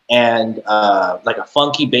chords and like a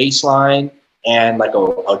funky bass line and like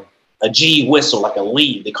a G whistle, like a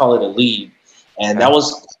lead. They call it a lead, and that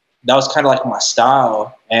was kind of like my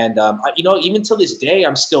style. And you know, even till this day,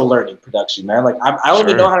 I'm still learning production, man. Like I don't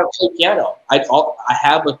even know how to play piano. I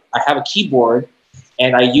have a keyboard,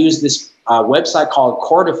 and I use this website called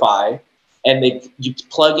Chordify, and you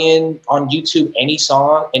plug in on YouTube any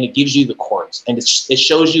song, and it gives you the chords, and it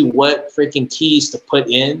shows you what freaking keys to put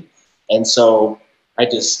in. And so I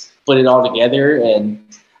just put it all together, and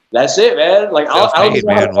that's it, man. Like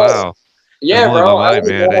man. Wow. Yeah, bro.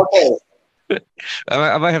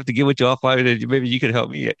 I might have to get with you offline, and maybe you can help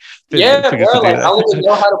me. Yeah, bro. Like I don't even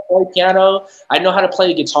know how to play piano. I know how to play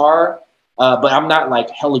the guitar, but I'm not like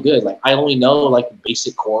hella good. Like I only know like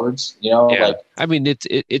basic chords. You know, like I mean,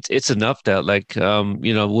 it's enough that like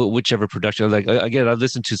you know, whichever production. Like again, I've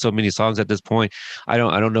listened to so many songs at this point. I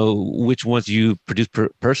don't know which ones you produce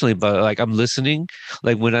personally, but like I'm listening.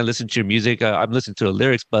 Like when I listen to your music, I'm listening to the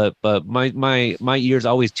lyrics, but my ears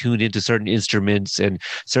always tune into certain instruments and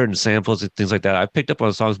certain samples and things like that. I picked up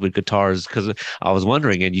on songs with guitars because I was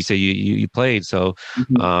wondering, and you say you played. So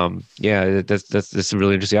yeah, that's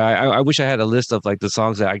really interesting. I wish I had a list of like the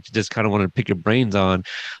songs that I just kind of want to pick your brains on,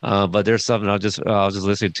 but there's something I was just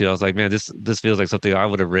listening to. I was like, man, this feels like something I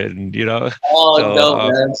would have written, you know? Oh, so, no,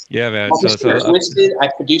 man. Yeah, man. Twisted, I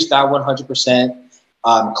produced that 100%.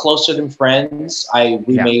 Closer Than Friends, I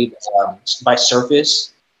remade by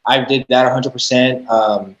Surface. I did that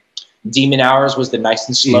 100%. Demon Hours was the Nice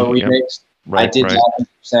and Slow remix. Right, I did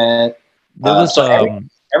that 100%.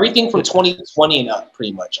 Everything from 2020 and up,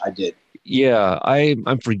 pretty much, I did. Yeah,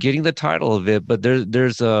 I'm forgetting the title of it, but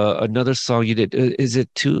there's another song you did. Is it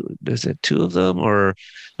two of them or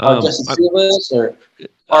Justin Silvas or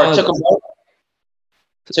Took 'Em Both?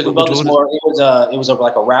 Took 'Em Both is more. It was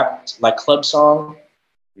like a rap like club song.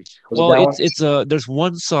 Well, there's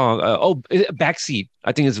one song. Backseat.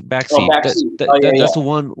 I think it's Backseat. That's the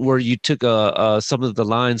one where you took some of the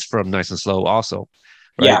lines from Nice and Slow also.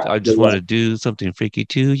 Right? Yeah, I just want to do something freaky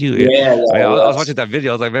to you. I was watching that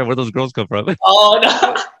video. I was like, man, where those girls come from? Oh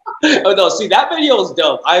no, oh no! See, that video was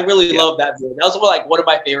dope. I really love that video. That was one of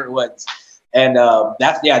my favorite ones. And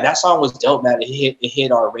that song was dope, man. It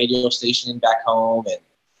hit our radio station back home, and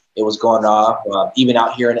it was going off. Even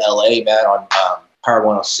out here in LA, man, on Power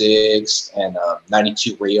 106 and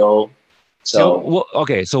 92 Rio. So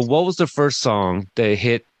what was the first song that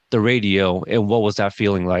hit the radio, and what was that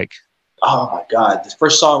feeling like? Oh my God. The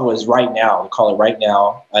first song was Right Now. We call it Right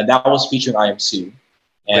Now. And that was featuring I Am Sue.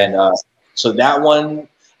 And so that one,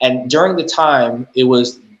 and during the time,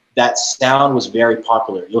 that sound was very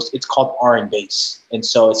popular. It's called R&B bass. And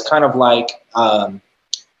so it's kind of like a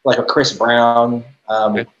Chris Brown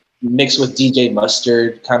mixed with DJ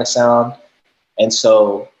Mustard kind of sound. And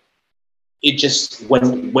so it just,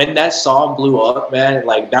 when that song blew up, man,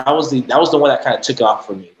 like that was the one that kind of took off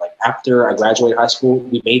for me. Like after I graduated high school,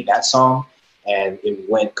 we made that song and it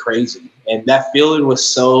went crazy. And that feeling was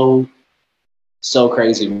so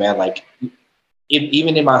crazy, man. Like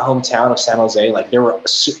even in my hometown of San Jose, like there were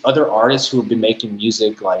other artists who have been making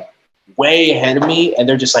music like way ahead of me. And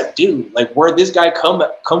they're just like, dude, like where'd this guy come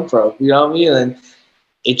from? You know what I mean? And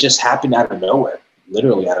it just happened out of nowhere,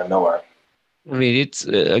 literally out of nowhere. I mean, it's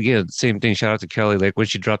again, same thing. Shout out to Kelly. Like when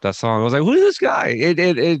she dropped that song, I was like, "Who is this guy?"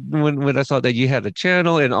 When I saw that you had a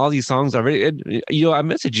channel and all these songs already, and you know, I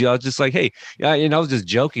messaged you. I was just like, "Hey," and I was just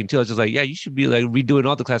joking too. I was just like, "Yeah, you should be like redoing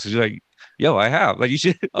all the classics." You're like, "Yo, I have." Like you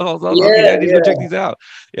should. I was like, "Okay, I need to go check these out."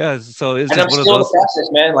 Yeah. So it's just one of those. I'm still in the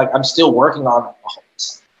process, man. Like I'm still working on.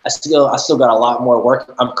 I still got a lot more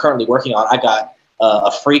work. I'm currently working on. I got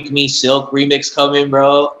a Freak Me Silk remix coming,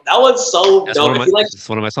 bro. That one's so dope. It's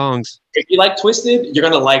one of my songs. If you like Twisted, you're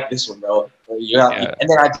gonna like this one, bro. And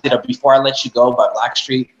then I did a Before I Let You Go by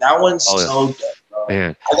Blackstreet. That one's so dope, bro.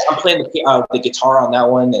 Man. I'm playing the guitar on that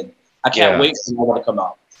one, and I can't wait for that one to come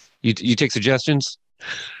out. You take suggestions?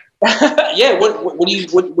 Yeah. What do you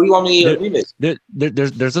want me to remix?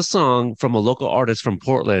 There's a song from a local artist from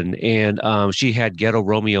Portland, and she had Ghetto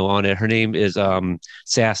Romeo on it. Her name is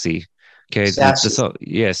Sassy. Okay, the Sassy. song,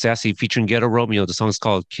 yeah, Sassy featuring Ghetto Romeo. The song's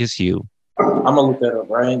called "Kiss You." I'm gonna look that up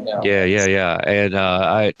right now, Yeah, man. yeah, yeah, and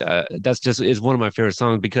I that's just is one of my favorite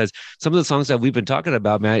songs because some of the songs that we've been talking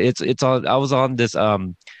about, man, it's on. I was on this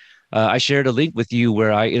I shared a link with you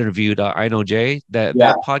where I interviewed I Know Jay. Yeah.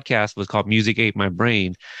 That podcast was called Music Ate My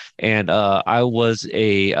Brain, and I was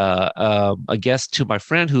a guest to my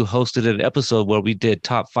friend who hosted an episode where we did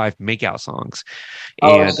top 5 makeout songs, Oh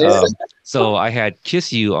and shit. so I had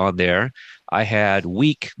Kiss You on there. I had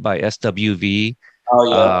Weak by SWV. Oh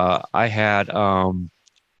yeah. I had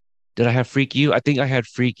did I have Freak You? I think I had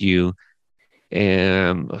Freak You.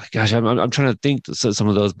 And gosh, I'm trying to think some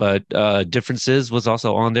of those, but differences was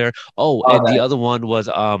also on there. Oh, Oh and the nice. other one was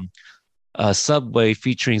Subway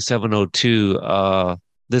featuring 702.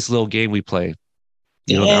 This little game we play.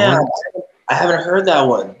 You know that Damn. one? I haven't heard that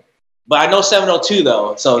one, but I know 702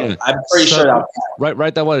 though, so Yeah. I'm pretty sure that.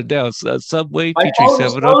 Write that one down. Subway My featuring phone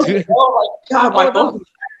is frozen. 702. Oh my god, Oh my no, phone.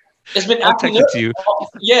 It's been I'll acting text up. it to you. Oh,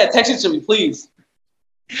 yeah, text it to me, please.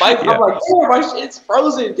 Yeah. I'm like, damn, my shit's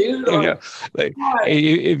frozen, dude. I'm Yeah, like, like God. hey,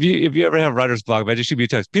 if you ever have writer's block, man, just shoot me a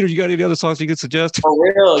text. Peter, you got any other songs you could suggest? For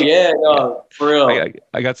real, yeah, Yeah, no, for real.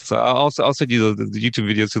 I got some. I'll send you the YouTube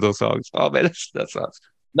videos to those songs. Oh man, that sucks.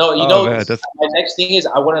 No, Oh man, that's my next thing is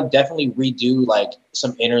I want to definitely redo like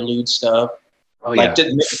some interlude stuff, oh like yeah.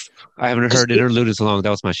 I haven't just heard Interlude as long. That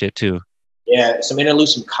was my shit too. yeah, some interlude,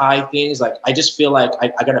 some Kai things. Like I just feel like I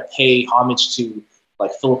gotta pay homage to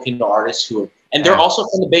like Filipino artists who, and they're Yeah, also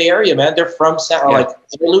from the Bay Area, man. They're from yeah, like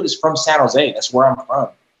interlude is from San Jose. That's where I'm from,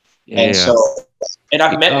 and yeah. so and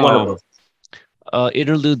I've met one of them.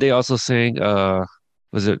 Interlude. They also sang.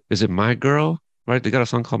 Was it? Is it My Girl? Right? They got a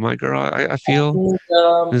song called My Girl. I I feel.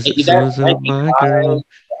 think Is that it might be My Kai. Girl?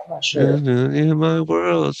 I'm not sure. In my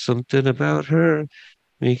world, something about her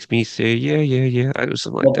makes me say yeah, yeah, yeah. I do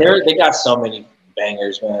something like But that. they got so many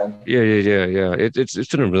bangers, man. Yeah, yeah, yeah, yeah. It's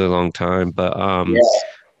been a really long time, but Yeah,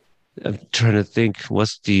 I'm trying to think.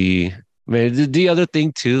 What's the man? The other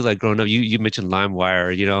thing too, like growing up, you mentioned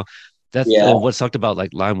LimeWire. You know, that's yeah, what's talked about,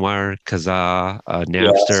 like LimeWire, Kazaa, yes.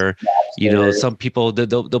 Napster. You know, Napster. some people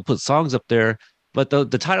they'll put songs up there, but the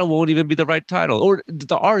title won't even be the right title, or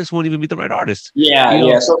the artist won't even be the right artist. Yeah, You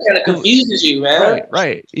yeah. know, So it kind of so confuses you, man. right,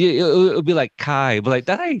 right. It'll be like Kai, but like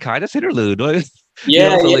that ain't Kai. That's Interlude. You know,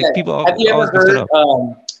 Yeah, so yeah. like people Have you ever always mess it heard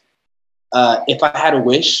up. "If I Had a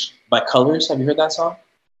Wish" by Colors? Have you heard that song?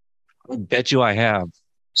 I bet you I have.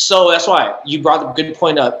 So that's why you brought the good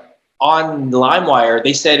point up. On LimeWire,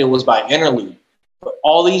 they said it was by Interlude. But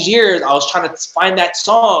all these years, I was trying to find that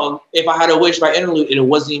song, "If I Had a Wish" by Interlude, and it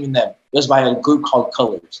wasn't even them. It was by a group called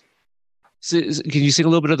Colors. Can you sing a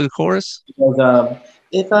little bit of the chorus? Because,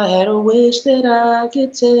 if I had a wish that I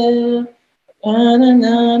could tell. Na, na,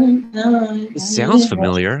 na, na, na, It sounds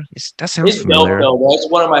familiar. That sounds it's dope familiar. though, bro. It's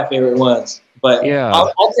one of my favorite ones. But Yeah.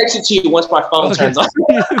 I'll text it to you once my phone Okay. turns on.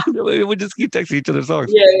 We just keep texting each other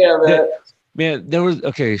songs. Yeah, yeah, man. Man, there was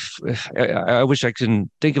okay. I wish I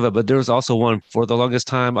can think of it, but there was also one for the longest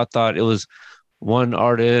time. I thought it was one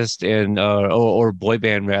artist and or boy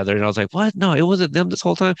band rather, and I was like, what? No, it wasn't them this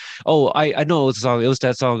whole time. Oh, I know it was a song. It was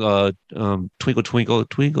that song, Twinkle Twinkle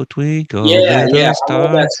Twinkle Twinkle Yeah, yeah. Little I love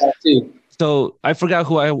Star. that song too. So I forgot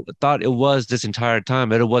who I thought it was this entire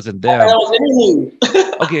time, and it wasn't Oh, them. that was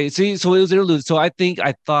Interlude. Okay, see, so it was Interlude. So I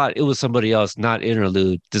thought it was somebody else, not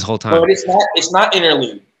Interlude, this whole time. But it's not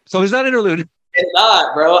Interlude. So it's not Interlude. It's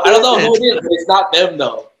not, bro. I don't know who it is, but it's not them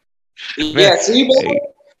though. Man, Yeah, see, bro? hey,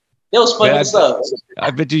 It was funny man, as stuff.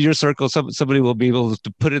 I bet you your circle, somebody will be able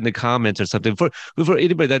to put it in the comments or something. For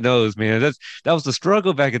anybody that knows, man, that was the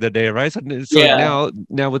struggle back in the day, right? So Yeah.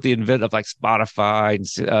 now with the invent of like Spotify and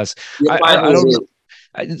You'll find I who don't it know.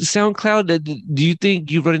 is. SoundCloud. Do you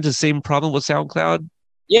think you run into the same problem with SoundCloud?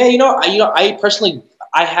 Yeah, I personally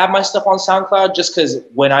I have my stuff on SoundCloud just because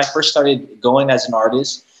when I first started going as an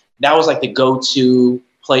artist, that was like the go-to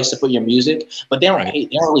place to put your music. But they don't Right. they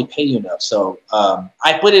don't really pay you enough. So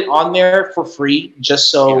I put it on there for free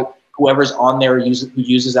just so Yeah. whoever's on there who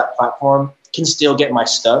uses that platform can still get my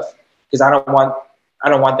stuff because I don't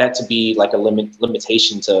want that to be like a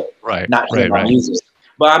limitation to Right, not hearing right, my right. music.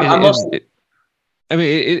 But I'm mostly I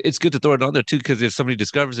mean, it's good to throw it on there too, because if somebody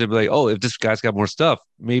discovers it, be like, oh, if this guy's got more stuff,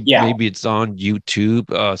 yeah maybe it's on YouTube,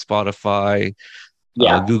 Spotify,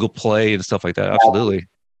 yeah. Google Play, and stuff like that. Absolutely.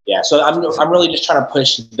 Yeah, so I'm really just trying to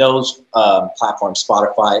push those platforms,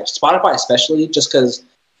 Spotify especially, just because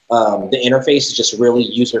the interface is just really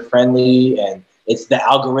user friendly and it's the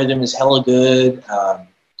algorithm is hella good,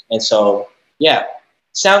 and so yeah,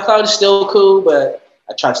 SoundCloud is still cool, but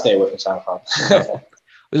I try to stay away from SoundCloud.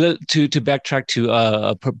 To backtrack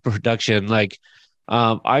to production, like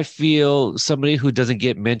I feel somebody who doesn't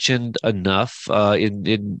get mentioned enough when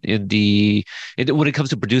it comes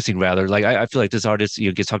to producing, rather. Like I feel like this artist,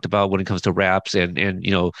 gets talked about when it comes to raps and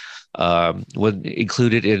when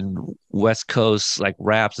included in West Coast like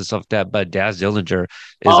raps and stuff like that. But Daz Dillinger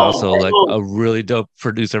is also like a really dope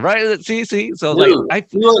producer, right? See, so dude, like I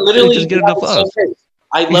we were literally doesn't get enough love.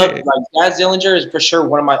 I love like Daz Dillinger is for sure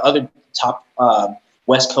one of my other top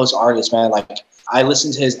West Coast artists, man. Like I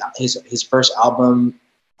listened to his first album.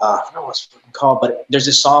 I forgot what it's called, but there's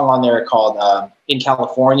a song on there called "In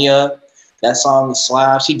California." That song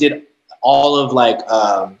slaps. He did all of like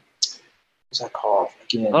what's that called?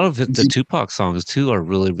 Again, a lot of the Tupac songs too are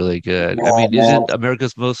really, really good. Yeah, I mean, man. isn't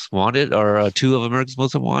America's Most Wanted or two of America's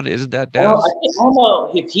Most Wanted? Isn't that Daz? Well, I don't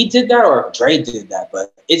know if he did that or if Dre did that,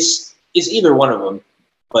 but it's either one of them.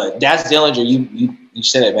 But Daz Dillinger, you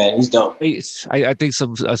said it, man. He's dope. I think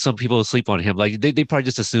some people sleep on him. Like they probably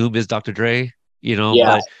just assume it's Dr. Dre,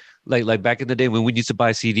 Yeah. But like back in the day when we used to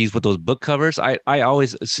buy CDs with those book covers, I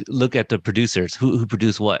always look at the producers who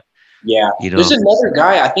produced what. Yeah. There's another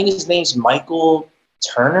guy. I think his name's Michael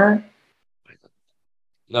Turner.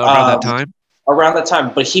 Around that time. Around that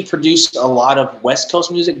time, but he produced a lot of West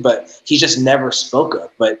Coast music, but he just never spoke of.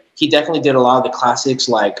 But he definitely did a lot of the classics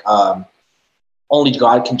like Only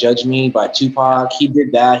God Can Judge Me by Tupac. He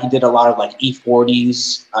did that. He did a lot of like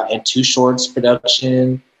E40s and Too Short's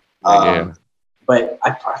production. But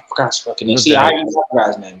I forgot his fucking name. See, I even forgot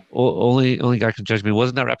his name. Only God Can Judge Me.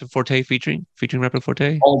 Wasn't that Rappin' Forte featuring Rappin'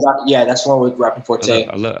 Forte? Yeah, that's the one with Rappin' Forte.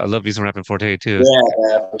 I love you some Rappin' Forte too.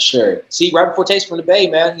 Yeah, for sure. See, Rappin' Forte's from the Bay,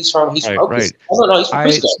 man. He's from right. Oh no, he's from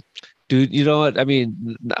Frisco. Dude, you know what? I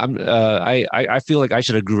mean, I feel like I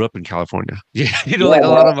should have grew up in California. Yeah, a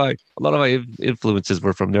lot of my influences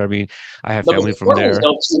were from there. I mean, I have family from there.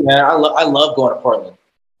 Dope too, man. I love going to Portland.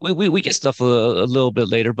 We get stuff a little bit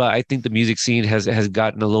later, but I think the music scene has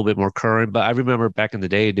gotten a little bit more current. But I remember back in the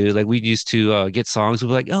day, dude, like we used to get songs. We'd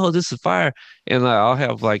be like, "Oh, this is fire," and I'll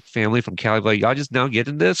have like family from Cali, like, "Y'all just now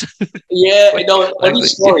getting this?" Yeah, funny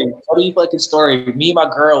story. Funny fucking story. Me and my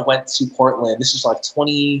girl went to Portland. This was like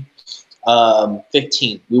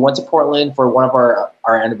 2015. We went to Portland for one of our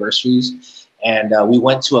anniversaries, and we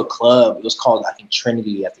went to a club. It was called, I think,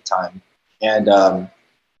 Trinity at the time, and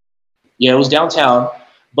it was downtown.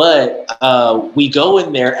 But we go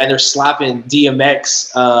in there and they're slapping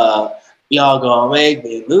DMX. Y'all gonna make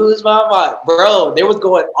me lose my mind, bro. They was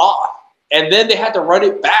going off, and then they had to run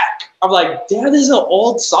it back. I'm like, damn, this is an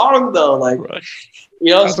old song though. Like,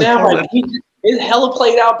 you know what I'm saying? Like, it's hella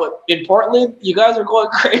played out, but in Portland, you guys are going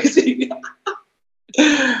crazy.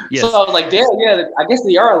 Yes. So I was like, damn, yeah, I guess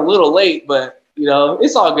they are a little late, but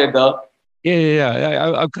it's all good though.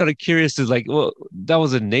 Yeah. I'm kind of curious to like, well, that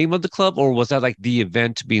was the name of the club, or was that like the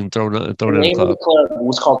event being thrown in the club? The name of the club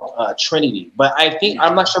was called Trinity, but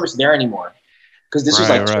I'm not sure if it's there anymore because this was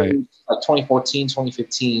like 2014,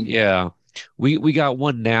 2015. Yeah, we got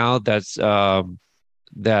one now that's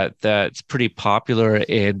that's pretty popular,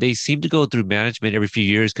 and they seem to go through management every few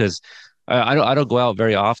years because I don't go out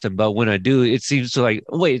very often, but when I do, it seems to like,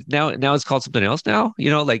 wait, now it's called something else now,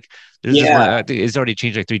 like there's this one, I think it's already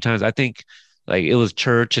changed like 3 times. I think like it was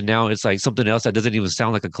church and now it's like something else that doesn't even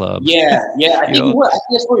sound like a club. I think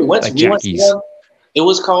that's where we went like to. It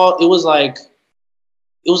was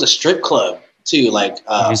a strip club too, like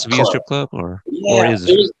it used to be a strip club or is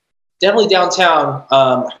it was definitely downtown.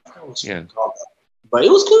 I forgot what it called. But it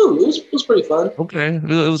was cool. It was pretty fun. Okay, it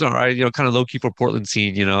was all right. Kind of low key for Portland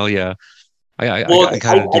scene. Yeah. I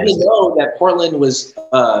didn't know that Portland was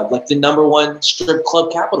like the #1 strip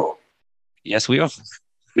club capital. Yes, we are.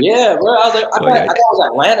 Yeah, bro. I thought it was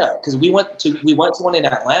Atlanta because we went to one in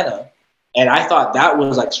Atlanta, and I thought that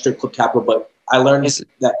was like strip club capital. But I learned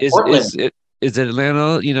that Portland. Is it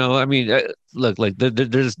Atlanta? I mean, look, like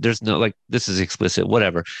there's no, like, this is explicit,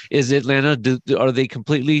 whatever. Is Atlanta? Are they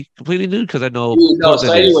completely new? Because I know. No.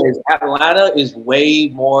 So, anyways, Atlanta is way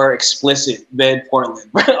more explicit than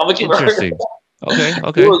Portland. Interesting. Okay.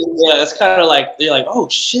 It's kind of like they're like, oh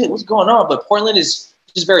shit, what's going on? But Portland is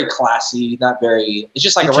just very classy, not very. It's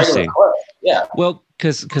just like a regular club. Yeah. Well,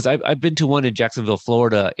 because I've been to one in Jacksonville,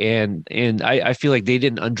 Florida, and I feel like they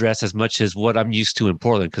didn't undress as much as what I'm used to in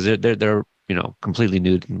Portland because they're completely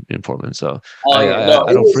nude in Portland. So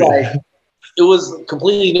it was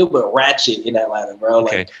completely new but ratchet in Atlanta, bro.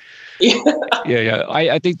 Okay. Yeah.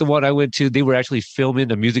 I think the one I went to, they were actually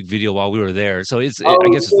filming a music video while we were there. So Oh, I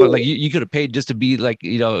guess it's fun. Like shit. you could have paid just to be like,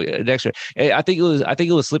 an extra. I think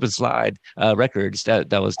it was Slip and Slide Records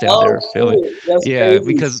that was down Oh, there filming. shit. That's Yeah,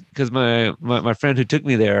 crazy. because my friend who took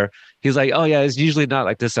me there, he was like, oh yeah, it's usually not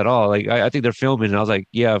like this at all. Like I think they're filming, and I was like,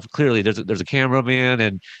 yeah, clearly there's a cameraman,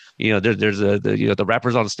 and there's the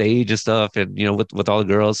rappers on stage and stuff, and with all the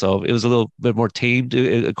girls. So it was a little bit more tamed,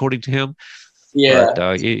 according to him. But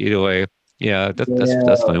Yeah. either way, yeah, that's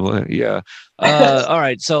Yeah. funny. Well, yeah. All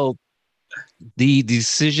right. So the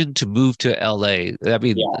decision to move to LA, I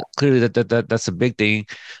mean, Yeah. clearly that's a big thing.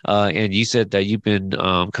 And you said that you've been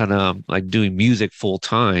kind of like doing music full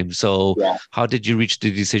time. So Yeah. how did you reach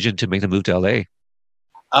the decision to make the move to LA?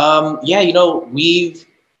 Yeah, we've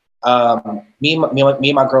me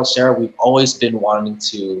and my girl Sarah, we've always been wanting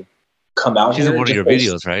to come out She's in here one of just your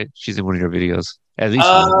 'cause, videos, right? She's in one of your videos, at least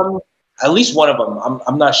one. at least one of them.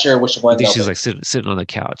 I'm not sure which I one think though, she's but like sitting on the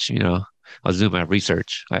couch. I was doing my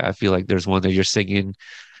research. I feel like there's one that you're singing.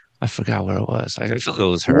 I forgot where it was. I feel like it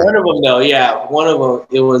was her. one of them though, yeah, one of them.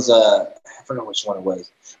 It was I forgot which one it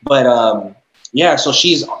was, but yeah. So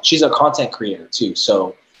she's a content creator too.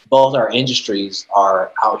 So both our industries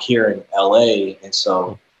are out here in LA, and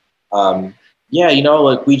so yeah,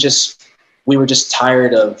 like we were just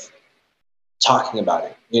tired of talking about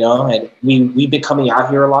it, and we've been coming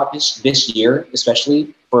out here a lot this year,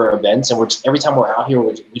 especially for events, and every time we're out here,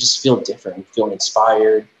 we just feel different. We feel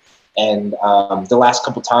inspired. And the last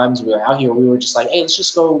couple times we were out here, we were just like, hey, let's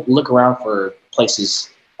just go look around for places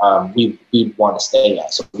we want to stay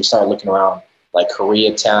at. So we started looking around like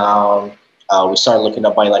Koreatown. We started looking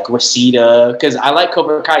up by like Reseda, because I like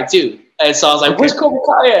Cobra Kai too. And so I was like, where's Cobra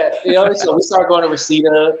Kai at? So we started going to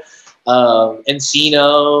Reseda,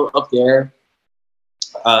 Encino up there.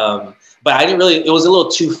 But I didn't really, it was a little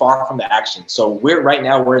too far from the action. So right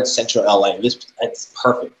now we're in central LA. It's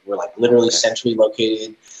perfect. We're like literally centrally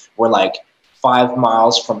located. We're like 5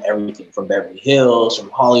 miles from everything, from Beverly Hills,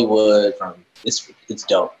 from Hollywood, it's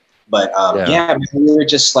dope. But yeah, we were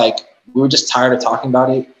just tired of talking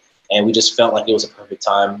about it, and we just felt like it was a perfect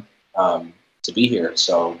time to be here.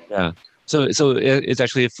 So yeah. So it's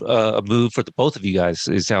actually a move for the both of you guys.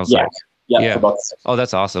 It sounds yeah. like. Yeah. Oh,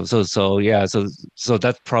 that's awesome. So yeah. So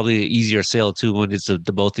that's probably an easier sale too when it's the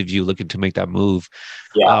both of you looking to make that move.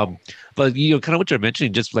 Yeah. But kind of what you're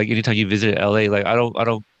mentioning, just like anytime you visit LA, like I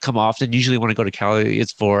don't come often. Usually when I go to Cali,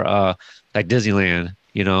 it's for like Disneyland,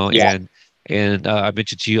 Yeah. and I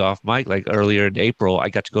mentioned to you off mic, like earlier in April, I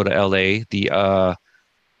got to go to LA, the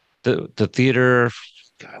theater.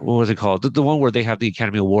 What was it called? The one where they have the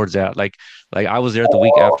Academy Awards at. Like I was there the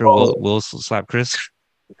week after Will slapped Chris.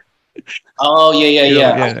 Oh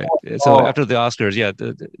yeah. So after the Oscars, yeah,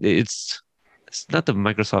 it's not the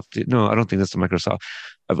Microsoft. No, I don't think that's the Microsoft.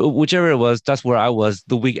 Whichever it was, that's where I was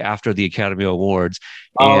the week after the Academy Awards,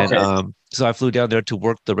 and so I flew down there to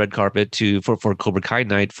work the red carpet for Cobra Kai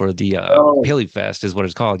night for the Paley Fest is what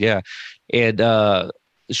it's called, yeah, and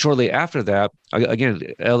shortly after that, again,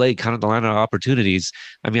 LA kind of the line of opportunities.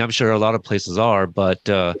 I mean, I'm sure a lot of places are, but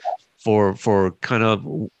for kind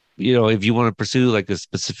of if you want to pursue like a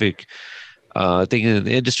specific thing in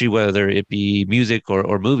the industry, whether it be music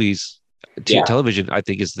or movies, television, I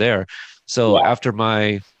think is there. So after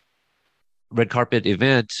my red carpet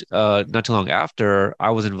event, not too long after,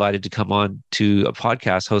 I was invited to come on to a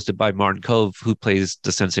podcast hosted by Martin Kove, who plays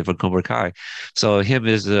the sensei for Cobra Kai. So him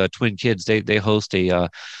is twin kids. They host a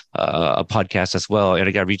podcast as well, and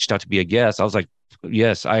I got reached out to be a guest. I was like,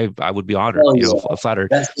 yes, I would be honored,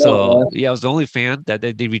 flattered. So yeah, I was the only fan that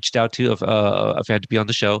they reached out to, of a fan to be on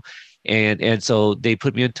the show. And so they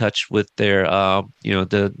put me in touch with their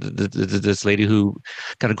this lady who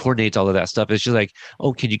kind of coordinates all of that stuff. It's just like,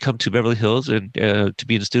 oh, can you come to Beverly Hills and to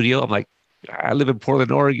be in the studio? I'm like, I live in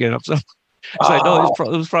Portland, Oregon. I'm so it's like, no, it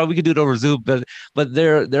was probably we could do it over Zoom, but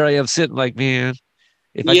there I am sitting like, man,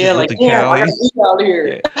 if I could go to Cali, I gotta be out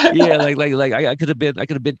here. like I could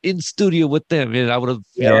have been in studio with them, and I would have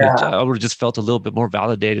I would have just felt a little bit more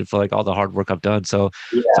validated for like all the hard work I've done. So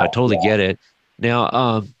I totally get it.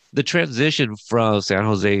 Now, the transition from San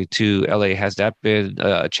Jose to LA, has that been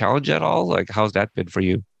a challenge at all? Like, how's that been for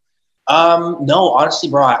you? No, honestly,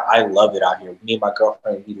 bro, I love it out here. Me and my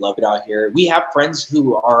girlfriend, we love it out here. We have friends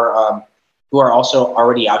who are also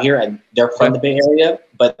already out here, and they're from the Bay Area,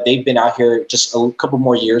 but they've been out here just a couple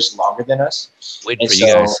more years longer than us. Waiting for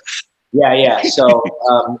you guys. Yeah. So,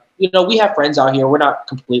 we have friends out here. We're not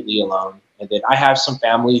completely alone. And then I have some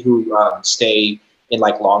family who stay in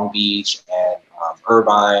like Long Beach and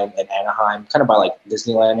Irvine and Anaheim, kind of by like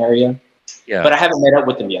Disneyland area. Yeah. But I haven't met up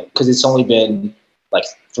with them yet because it's only been like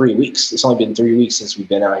 3 weeks. It's only been 3 weeks since we've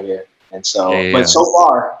been out here. And so, Yeah, but yeah. so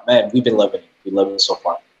far, man, we've been loving it. We love it so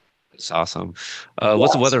far. It's awesome.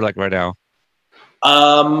 What's the Yeah. weather like right now?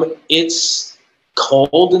 It's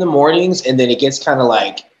cold in the mornings, and then it gets kind of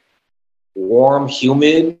like warm,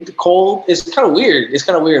 humid, cold. It's kind of weird. It's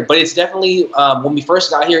kind of weird, but it's definitely when we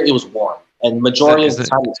first got here, it was warm, and It's not, majority of it's the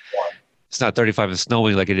not, time it's warm. it's not 35 and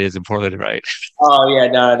snowing like it is in Portland, right? Oh yeah,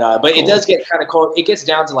 no, but it Cold. does get kind of cold. It gets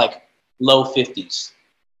down to like low 50s.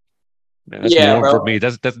 Man, that's Yeah, warm for bro. me.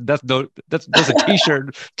 That's a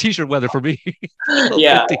t-shirt weather for me. Low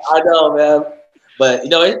Yeah, 50. I know, man.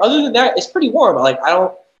 But other than that, it's pretty warm. Like I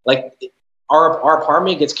don't like our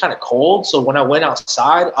apartment gets kind of cold. So when I went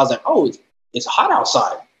outside, I was like, oh, it's hot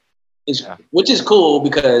outside. Yeah. Which is cool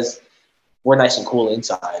because we're nice and cool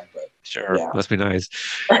inside. But Sure, yeah. must be nice.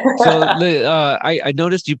 So I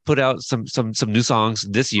noticed you put out some new songs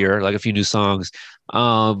this year, like a few new songs,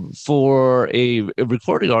 for a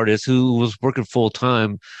recording artist who was working full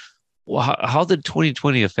time. Well, how did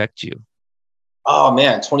 2020 affect you? Oh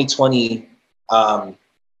man, 2020. Um, you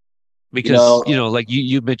Because know, like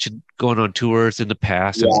you mentioned going on tours in the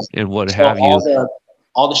past yeah. and what So have you,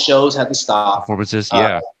 all the shows had to stop. performances. Uh,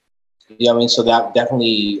 Yeah, you know what I mean? So that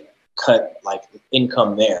definitely cut like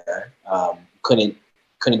income there.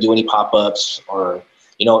 Couldn't do any pop ups or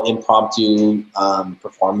impromptu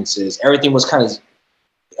performances. Everything was kind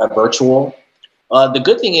of virtual. The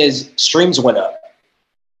good thing is streams went up,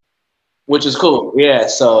 which is cool. Yeah,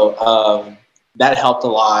 so that helped a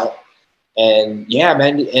lot. And yeah,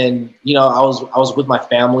 man, and I was with my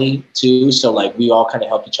family too, so like we all kind of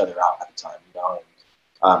helped each other out at the time.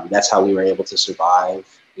 And, that's how we were able to survive.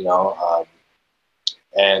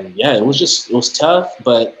 And yeah, it was tough,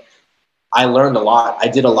 but I learned a lot. I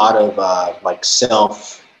did a lot of like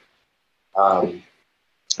self. Um,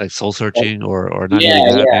 like soul searching or not yeah,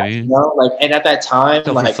 even that yeah, maybe like, and at that time,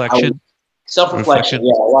 self like reflection. self-reflection. Reflection.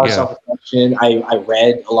 Yeah, a lot of Yeah, self-reflection. I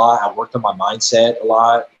read a lot. I worked on my mindset a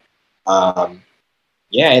lot. Um,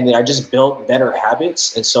 yeah, and then I just built better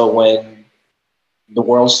habits. And so when the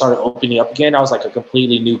world started opening up again, I was like a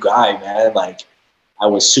completely new guy, man. Like I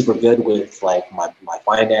was super good with like my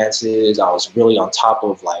finances. I was really on top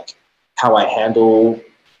of like how I handle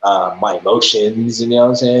my emotions, you know what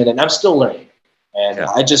I'm saying? And I'm still learning. And yeah,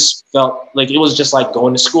 I just felt like it was just like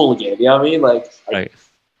going to school again. You know what I mean? Like right.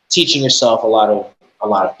 teaching yourself a lot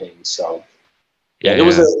of things. So yeah, Yeah, it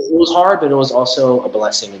was yeah. it was hard, but it was also a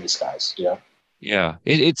blessing in disguise. Yeah,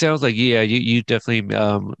 it sounds like you definitely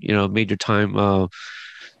made your time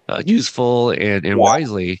useful and Yeah.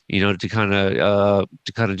 wisely to kind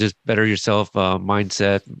of just better yourself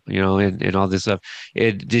mindset and all this stuff.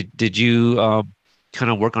 Did you kind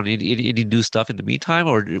of work on any new stuff in the meantime,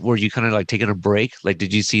 or were you kind of like taking a break? Like,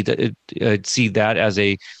 did you see that as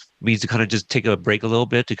a means to kind of just take a break a little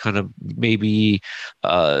bit to kind of maybe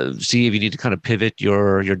see if you need to kind of pivot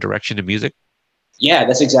your direction in music? Yeah,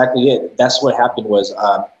 that's exactly it. That's what happened was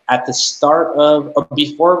at the start of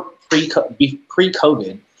before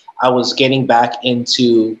pre-COVID, I was getting back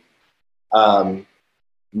into um,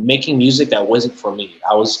 making music that wasn't for me.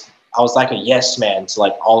 I was like a yes man to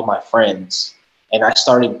like all of my friends, and I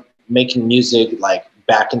started making music like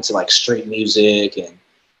back into like street music, and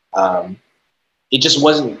um, it just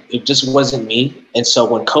wasn't me. And so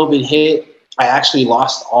when COVID hit, I actually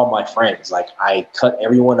lost all my friends. Like I cut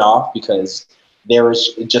everyone off because there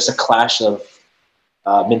was just a clash of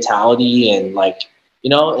mentality and like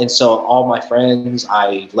and so all my friends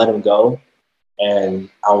I let them go, and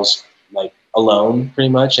I was like alone pretty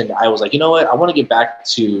much. And I was like, you know what? I want to get back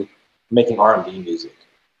to making R&B music,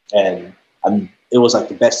 and it was like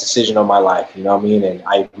the best decision of my life. You know what I mean? And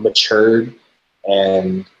I matured,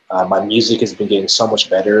 and my music has been getting so much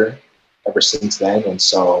better ever since then. And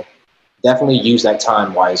so definitely use that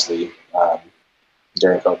time wisely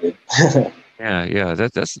during COVID. Yeah, yeah,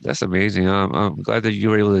 that's amazing. I'm glad that you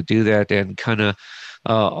were able to do that and kind of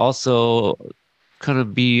also kind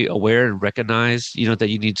of be aware and recognize, that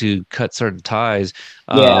you need to cut certain ties.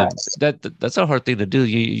 Yeah. That's a hard thing to do.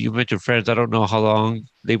 You mentioned friends. I don't know how long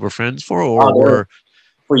they were friends for, or Oh, were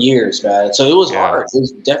for years, man. So it was yeah, hard. It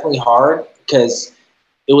was definitely hard because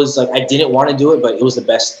it was like I didn't want to do it, but it was the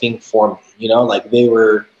best thing for me. Like they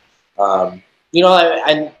were, um,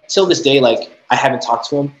 until this day, like I haven't talked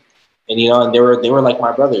to them, and and they were like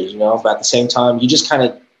my brothers. But at the same time, you just kind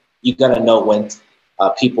of you gotta know when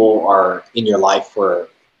people are in your life for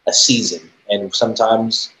a season, and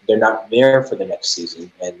sometimes they're not there for the next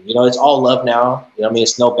season. And it's all love now. I mean,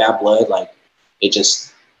 it's no bad blood. Like it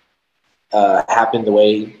just happened the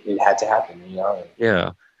way it had to happen. And,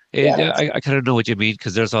 yeah. And yeah. I kind of know what you mean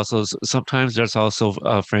because there's also sometimes there's also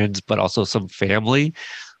friends, but also some family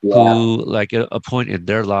Yeah. who like at a point in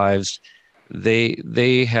their lives,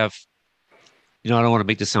 they have, I don't want to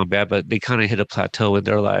make this sound bad, but they kind of hit a plateau in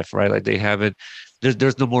their life, right? Like they haven't,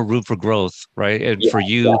 there's no more room for growth, right? And Yeah. for Yeah.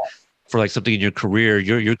 you, for like something in your career,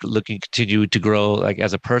 you're looking to continue to grow like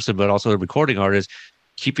as a person, but also a recording artist.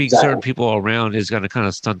 Keeping certain Exactly. people around is going to kind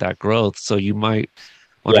of stunt that growth. So you might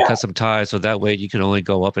want to Yeah. cut some ties so that way you can only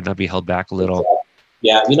go up and not be held back a little.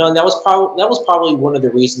 Exactly. Yeah, and that was probably one of the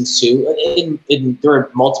reasons too. There are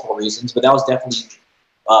multiple reasons, but that was definitely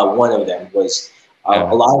one of them. Was a Yeah,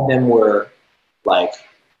 lot of them were like,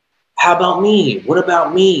 "How about me? What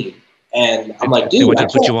about me?" And I'm like, they "Dude, want I you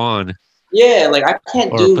to put can't. you on Yeah, like I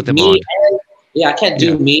can't or do put them me. on. And yeah, I can't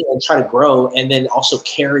Yeah, do me and try to grow, and then also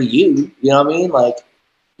carry you. You know what I mean? Like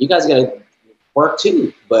you guys gotta work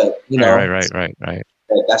too. But right.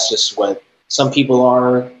 that's just what some people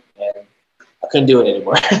are, and I couldn't do it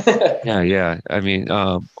anymore. Yeah. I mean,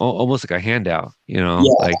 almost like a handout, Yeah,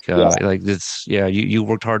 yeah. like this. Yeah, you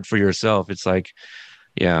worked hard for yourself. It's like,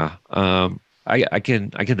 yeah, I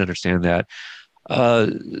can understand that. Uh,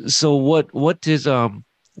 so what is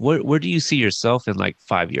where do you see yourself in like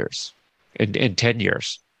 5 years, in 10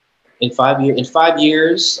 years? In 5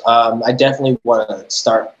 years, I definitely want to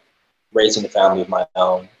start raising a family of my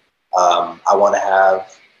own. I want to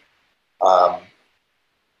have, um,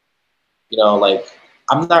 like,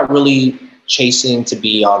 I'm not really chasing to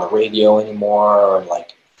be on the radio anymore or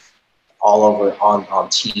like all over on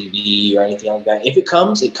TV or anything like that. If it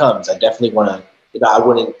comes, it comes. I definitely want to. I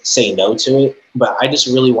wouldn't say no to it, but I just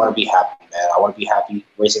really want to be happy, man. I want to be happy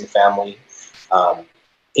raising a family, um,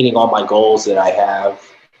 hitting all my goals that I have,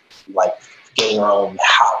 like getting our own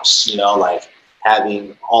house, like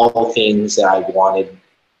having all the things that I wanted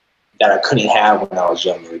that I couldn't have when I was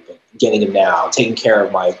younger, but getting them now, taking care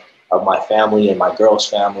of my family and my girl's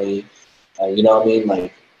family. You know what I mean?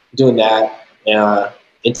 Like doing that.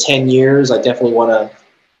 In 10 years, I definitely want to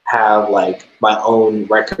have like my own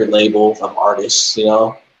record label of artists,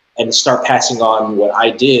 and start passing on what I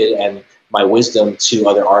did and my wisdom to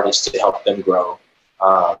other artists to help them grow.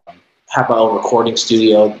 Um, have my own recording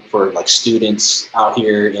studio for like students out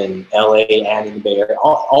here in LA and in the Bay Area,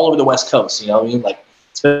 all over the West Coast. You know what I mean? Like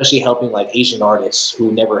especially helping like Asian artists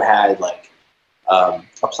who never had like a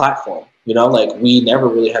platform. Like we never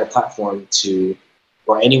really had a platform to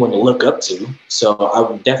or anyone to look up to. So I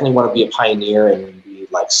would definitely want to be a pioneer and be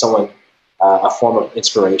like someone, a form of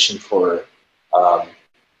inspiration for um,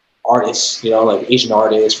 artists. Like Asian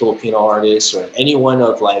artists, Filipino artists, or anyone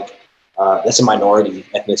of like that's a minority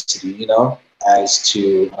ethnicity. As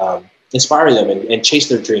to inspire them and chase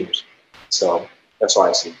their dreams. So that's what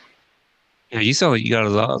I see. Yeah, you sound like you got a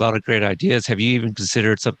lot of great ideas. Have you even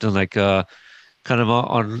considered something like kind of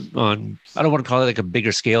on I don't want to call it like a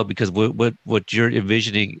bigger scale because what you're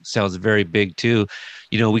envisioning sounds very big too.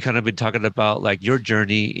 We kind of been talking about like your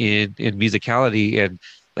journey in musicality and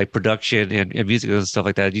like production and music and stuff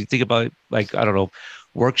like that. Do you think about like I don't know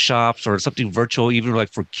workshops or something virtual, even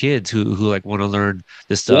like for kids who like want to learn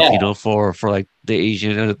this stuff, Yeah, for like the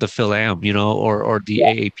Asian the Philam, or the yeah,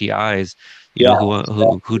 AAPIs, yeah.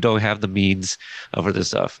 who don't have the means for this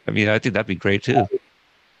stuff. I mean, I think that'd be great too.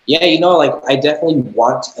 Yeah, like I definitely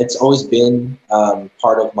want. It's always been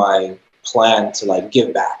part of my plan to like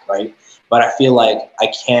give back, right? But I feel like I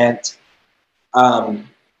can't um,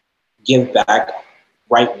 give back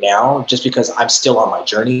right now just because I'm still on my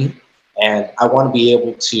journey, and I want to be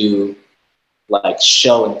able to like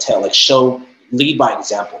show and tell, like lead by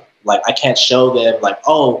example. Like I can't show them like,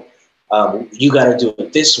 oh, you got to do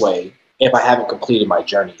it this way if I haven't completed my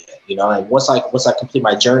journey yet. And once I complete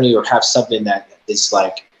my journey or have something that is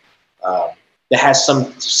like um, that has some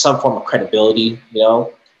form of credibility,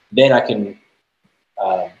 then I can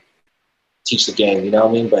um, teach the game. You know what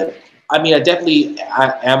I mean? But I mean,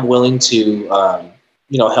 I am willing to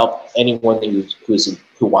help anyone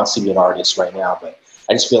who wants to be an artist right now. But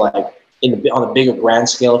I just feel like on the bigger grand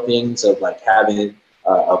scale of things of like having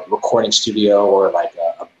a recording studio or like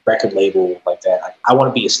a record label like that, I want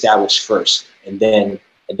to be established first and then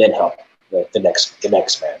help the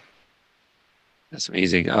next man. That's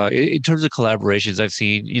amazing. In terms of collaborations, I've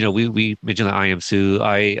seen, we mentioned the I Am Sue.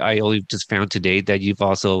 I only just found today that you've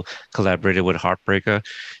also collaborated with Heartbreaker.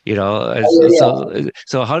 Oh, yeah,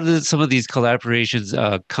 So how did some of these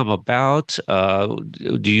collaborations come about?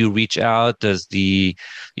 Do you reach out? Does the,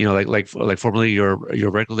 like formerly your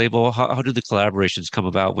record label? How do the collaborations come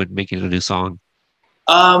about when making a new song?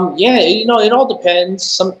 Yeah, it all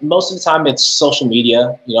depends. Most of the time it's social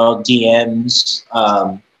media, DMs,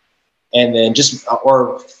 and then just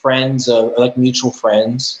or friends, like mutual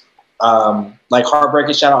friends. Like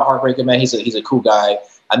Heartbreaker, shout out Heartbreaker, man. He's a cool guy.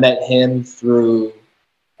 I met him through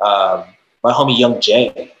My homie Young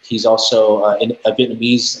Jay, he's also a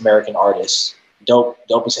Vietnamese American artist. Dope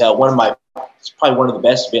as hell. It's probably one of the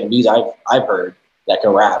best Vietnamese I've heard that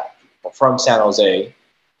can rap, from San Jose.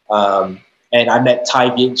 And I met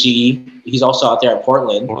Ty Viet G. He's also out there in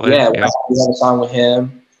Portland. Yeah, we had a song with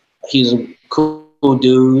him. He's a cool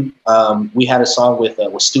dude. We had a song with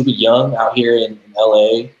Stupid Young out here in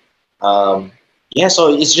LA. So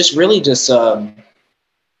it's just really just so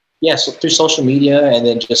through social media, and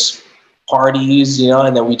then just parties,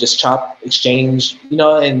 and then we just exchange,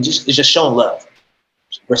 and it's just showing love,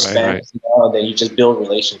 respect, and then you just build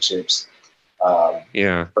relationships.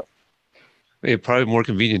 It's probably more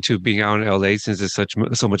convenient too, being out in LA, since it's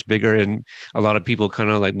so much bigger, and a lot of people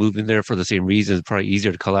kind of like move in there for the same reasons. It's probably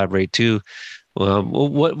easier to collaborate too.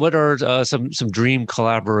 What are some dream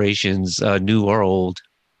collaborations, new or old?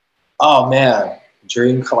 Oh man,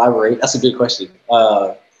 dream collaborate. That's a good question.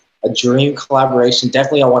 A dream collaboration.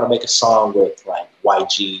 Definitely, I want to make a song with like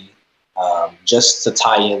YG, just to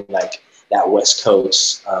tie in like that West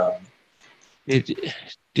Coast. Did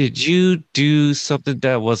you do something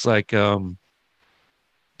that was like I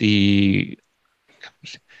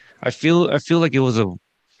feel like it was a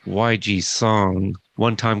YG song,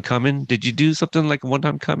 One Time Coming. Did you do something like One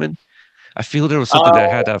Time Coming? I feel there was something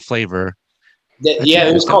that had that flavor.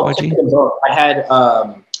 It was called YG. I had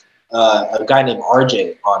a guy named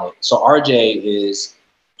RJ on it. So RJ is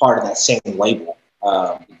part of that same label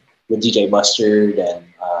with DJ Mustard and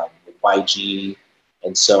with YG.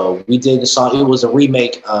 And so we did the song. It was a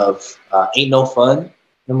remake of Ain't No Fun.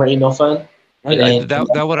 Remember Ain't No Fun?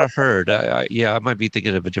 That what I heard. I might be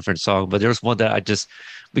thinking of a different song, but there was one that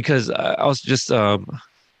because I was just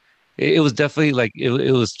it was definitely like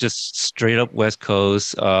it was just straight up West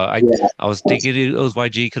Coast. I was thinking it was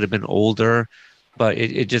YG, could have been older, but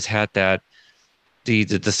it just had that the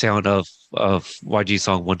sound of YG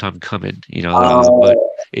song One Time Coming, but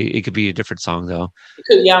it could be a different song though.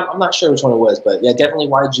 I'm not sure which one it was, but yeah, definitely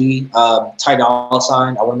YG. Ty Dolla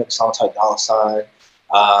 $ign. I want to make a song with Ty Dolla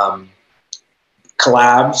 $ign.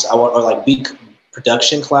 Collabs. Or like beat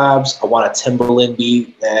production collabs. I want a Timbaland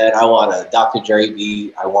beat, and I want a Dr. Dre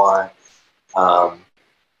beat. I want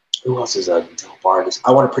who else is a dope artist?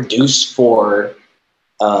 I want to produce for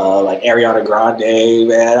like Ariana Grande,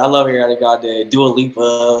 man. I love Ariana Grande. Dua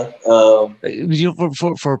Lipa.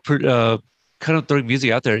 For kind of throwing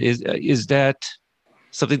music out there, is that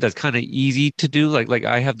something that's kind of easy to do? Like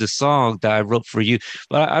I have this song that I wrote for you,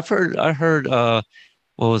 but I heard what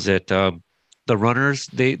was it? The Runners,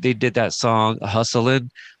 they did that song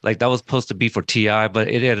Hustlin', like that was supposed to be for T.I., but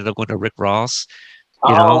it ended up going to Rick Ross.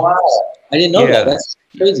 Wow. I didn't know that. That's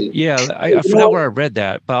crazy. Yeah, I forgot where I read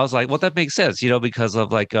that, but I was like, well, that makes sense, because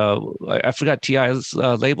of like I forgot T.I.'s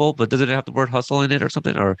label, but does it have the word hustle in it or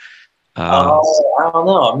something? Or I don't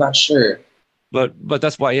know. I'm not sure. But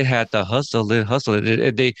that's why it had the hustle. And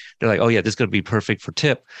they're like, oh yeah, this is gonna be perfect for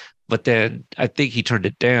Tip. But then I think he turned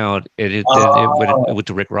it down, and it went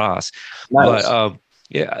to Rick Ross. Nice. But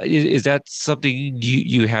is that something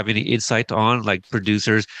you have any insight on, like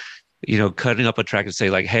producers, cutting up a track and say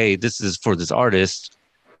like, hey, this is for this artist,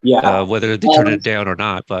 whether they turn it down or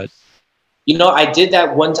not? But I did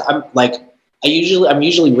that one time. Like I'm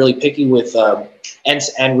usually really picky with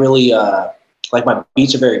and really like my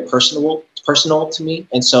beats are very personal to me,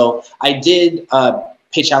 and so I did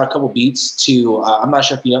pitch out a couple beats to I'm not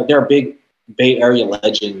sure if they're a big Bay Area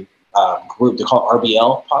legend group. They're called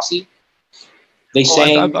RBL Posse. They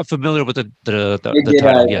sang. I'm familiar with the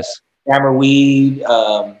title. Yes. Bammer Weed.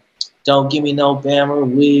 Don't give me no Bammer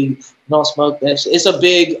Weed. Don't smoke that shit. It's a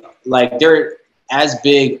big, like, they're as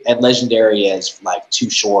big and legendary as like Too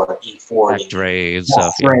Short, E40, Dre and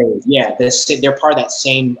stuff. Yeah, they're part of that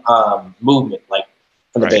same movement, like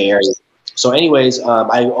from the Bay Area. So, anyways,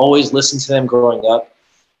 I always listened to them growing up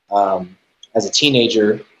as a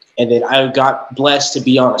teenager, and then I got blessed to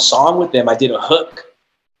be on a song with them. I did a hook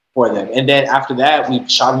for them, and then after that, we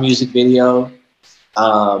shot a music video.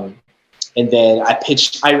 And then I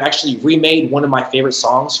actually remade one of my favorite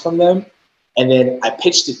songs from them, and then I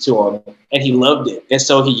pitched it to him, and he loved it, and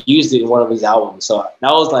so he used it in one of his albums. So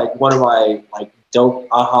that was like one of my like dope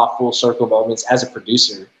full circle moments as a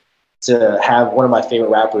producer, to have one of my favorite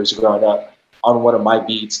rappers growing up on one of my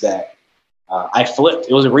beats that I flipped.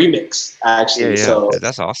 It was a remix, actually. Yeah. So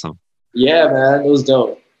that's awesome. Yeah, man, it was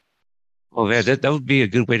dope. Oh man, that would be a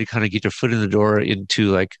good way to kind of get your foot in the door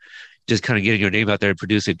into like just kind of getting your name out there and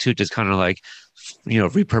producing too. Just kind of like,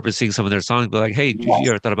 repurposing some of their songs, but like, hey, you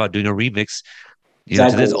ever thought about doing a remix,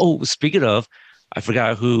 to this? Oh, speaking of, I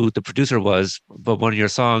forgot who the producer was, but one of your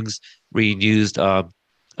songs where you used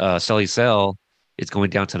Sully Cell, It's Going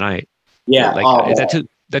Down Tonight. Yeah. Like, is that too?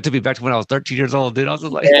 that took me back to when I was 13 years old, dude. I was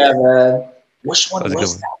just like, Yeah, man. Which one that was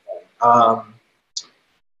was that?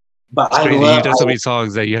 But it's I crazy. love. You've done so many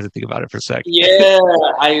songs that you have to think about it for a sec. Yeah,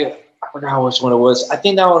 I forgot which one it was. I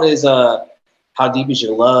think that one is "How Deep Is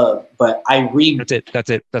Your Love." But That's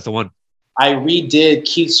it. That's the one. I redid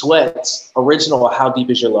Keith Sweat's original "How Deep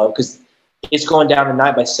Is Your Love" because "It's Going Down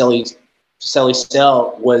Tonight" by Sally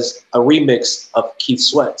Stell was a remix of Keith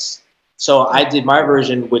Sweat's. So I did my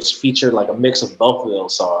version, which featured like a mix of both of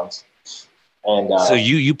those songs. And So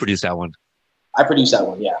you produced that one. I produced that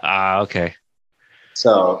one, yeah. Okay.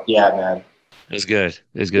 So yeah, man. It's good.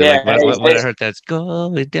 It's good. Yeah, Like when I heard that's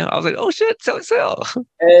going down, I was like, oh shit, sell.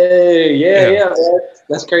 hey, yeah, man.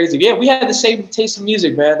 That's crazy. Yeah, we had the same taste of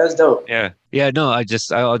music, man. That's dope. Yeah. No, I was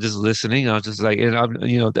just listening. I was just like, and I'm,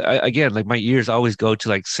 again, like my ears always go to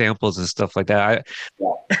like samples and stuff like that.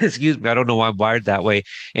 Excuse me, I don't know why I'm wired that way,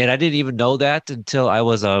 and I didn't even know that until I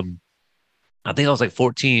was I think I was like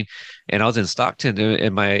 14, and I was in Stockton,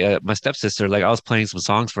 and my stepsister, like I was playing some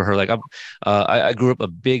songs for her. Like I grew up a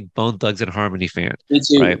big Bone Thugs and Harmony fan. Me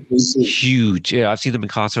too. Right? Me too. Huge. Yeah, I've seen them in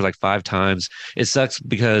concert like 5 times. It sucks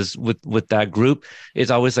because with that group,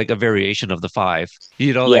 it's always like a variation of the 5.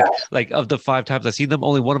 Like of the 5 times I've seen them,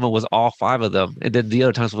 only one of them was all 5 of them, and then the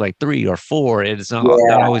other times were like 3 or 4, and it's not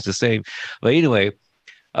always the same. But anyway.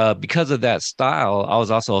 Because of that style, I was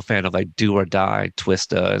also a fan of like Do or Die,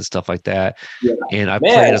 Twista, and stuff like that. Yeah. And I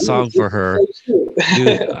played a song for her.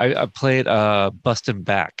 Dude, I played Bustin'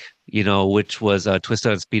 Back, which was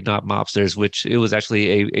Twista and Speed Not Mobsters, which it was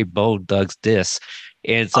actually a Bone Thugs diss.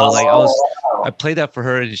 And so I played that for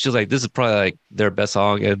her, and she was like, this is probably like their best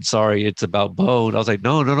song, and sorry, it's about Bone. I was like,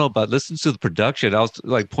 no, but listen to the production. I was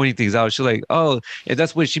like pointing things out. She's like, oh, and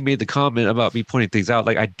that's when she made the comment about me pointing things out.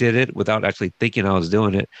 Like I did it without actually thinking I was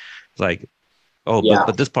doing it. Like,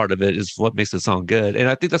 but this part of it is what makes the song good. And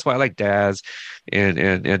I think that's why I like Daz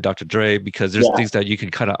and Dr. Dre, because there's things that you can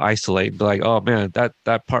kind of isolate and be like, oh man, that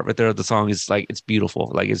part right there of the song is like, it's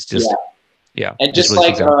beautiful. Like it's just and just really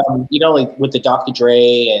like like with the Dr.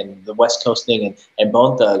 Dre and the West Coast thing and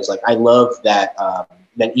Bone Thugs, like I love that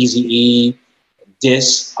that Eazy-E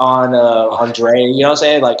diss on Dre, you know what I'm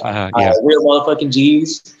saying? Like real motherfucking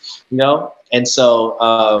G's, and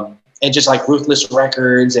so and just like Ruthless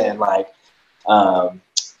Records and like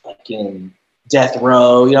fucking Death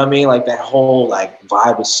Row, you know what I mean? Like that whole like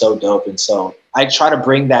vibe is so dope, and so I try to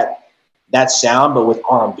bring that sound, but with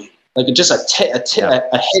R&B, like just a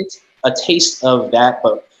hint. A taste of that,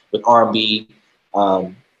 but with R&B.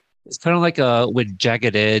 It's kind of like when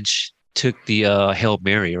Jagged Edge took the Hail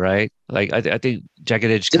Mary, right? Like I think Jagged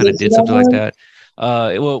Edge kind of did something like that.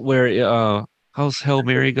 How's Hail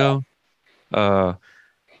Mary go? I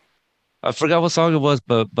forgot what song it was,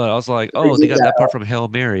 but I was like, oh, they got that part from Hail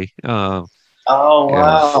Mary. Oh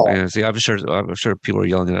wow! Yeah, see, I'm sure people are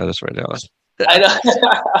yelling at us right now. I know.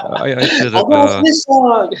 I should have. This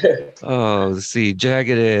song. Let's see.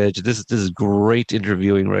 Jagged Edge. This is great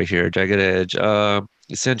interviewing right here. Jagged Edge.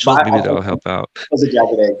 Essentials. Maybe that'll help out. What's a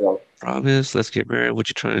Jagged Edge, bro? Promise. Let's get married. What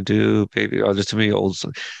you trying to do, baby? Oh, just to me, old.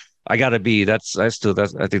 I gotta be. I think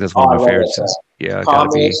that's one of my favorites. Yeah,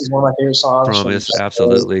 Promise is one of my favorite songs. Promise,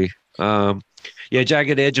 absolutely.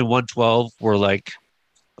 Jagged Edge and 112 were like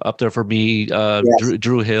up there for me.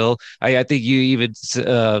 Drew Hill. I think you even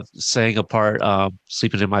sang a part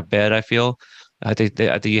 "Sleeping in My Bed." I feel. I think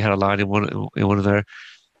you had a line in one of there.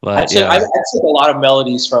 But I took a lot of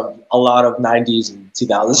melodies from a lot of 90s and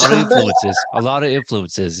 2000s. A lot of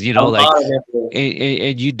influences.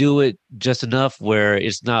 And you do it just enough where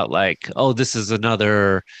it's not like, oh, this is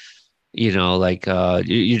another.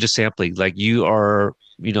 You're just sampling. Like you are.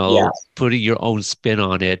 Putting your own spin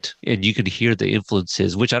on it, and you can hear the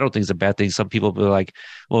influences, which I don't think is a bad thing. Some people be like,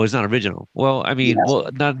 well, it's not original. Well, I mean,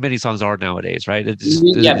 not many songs are nowadays, right?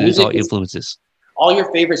 It's all influences. All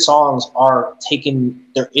your favorite songs are taking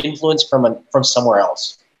their influence from somewhere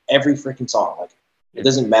else. Every freaking song, like it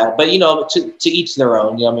doesn't matter. But to each their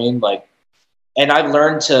own. You know what I mean? Like, and I've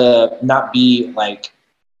learned to not be like,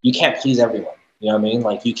 you can't please everyone. You know what I mean?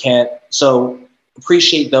 Like you can't. So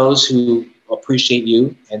appreciate those who appreciate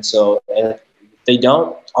you, and so if they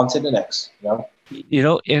don't, on to the next.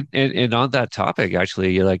 And on that topic,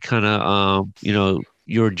 actually, you're like kind of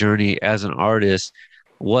your journey as an artist.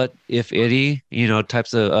 What, if any,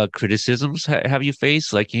 types of criticisms have you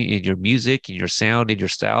faced, like in your music, in your sound, in your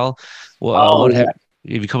style? Have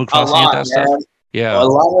you come across any of that stuff? Yeah,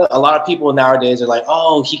 a lot of people nowadays are like,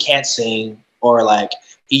 oh, he can't sing, or like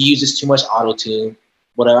he uses too much auto-tune.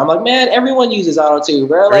 Whatever. I'm like, man, everyone uses auto-tune,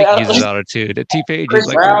 bro. Drake uses auto-tune. T-Pain Chris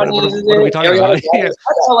like, Brown what are we talking about? Who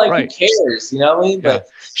cares? You know what I mean?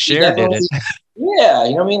 Cher did it. Yeah,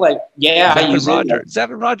 you know what I mean? Like, yeah, I use it. Like, Zapp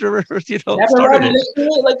and Roger, Never started Roger,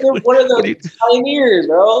 it. like they're one of What do you, the pioneers,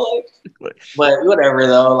 bro. Like, what- but whatever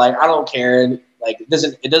though. Like, I don't care. And like, it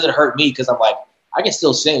doesn't hurt me because I'm like, I can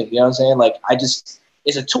still sing. You know what I'm saying? Like,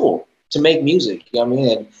 it's a tool to make music. You know what I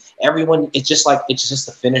mean? And everyone, it's just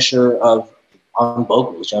the finisher of on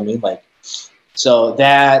vocals. You know what I mean? Like, so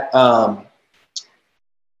that,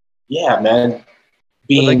 yeah, man.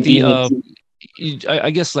 but like Being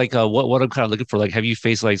I guess like what I'm kind of looking for, like, have you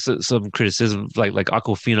faced like some criticism, like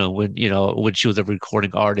Aquafina, when when she was a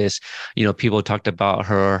recording artist, people talked about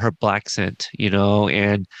her black scent,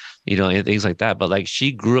 and and things like that. But like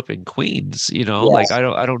she grew up in Queens, like yes,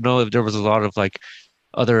 I don't know if there was a lot of like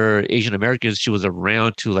other Asian Americans she was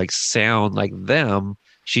around to like sound like them.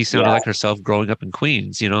 She sounded yeah, like herself growing up in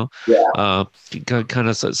Queens, yeah, uh, kind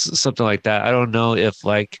of something like that. I don't know if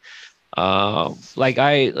like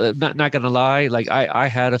I not gonna lie, like I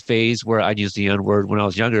had a phase where I used the N word when I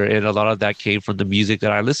was younger, and a lot of that came from the music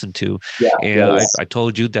that I listened to. yeah, And yeah, I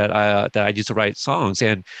told you that I used to write songs,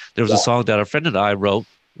 and there was a yeah, song that a friend and I wrote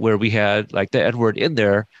where we had like the N word in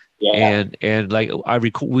there, yeah, and like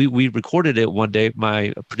we recorded it one day.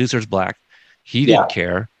 My producer's black, he yeah, didn't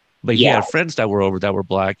care, but he yeah. had friends that were over that were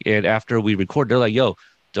black, and after we recorded, they're like, "Yo,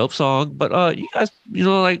 dope song, but you guys,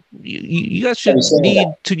 like you guys Are you should saying need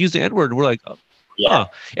that? to use the N word." We're like, Yeah, huh.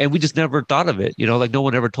 And we just never thought of it. Like no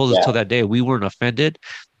one ever told us yeah. till that day. We weren't offended.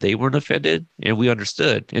 They weren't offended. And we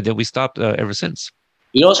understood. And then we stopped ever since.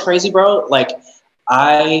 You know what's crazy, bro? Like,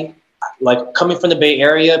 I like coming from the Bay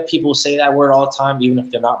Area. People say that word all the time, even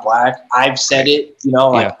if they're not black. I've said Right. it.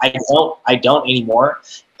 Like Yeah. I don't anymore.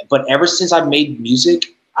 But ever since I've made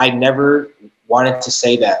music, I never wanted to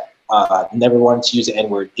say that. Never wanted to use the N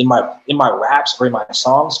word in my raps or in my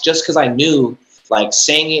songs, just because I knew like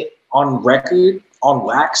saying it on record on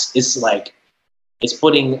wax is like it's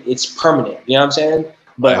permanent. You know what I'm saying?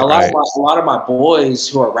 But Right. Right. a lot of my boys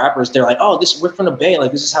who are rappers, they're like, "Oh, we're from the Bay.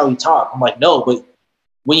 Like, this is how we talk." I'm like, "No, but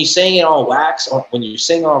when you saying it on wax or when you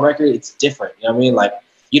sing on record, it's different." You know what I mean? Like,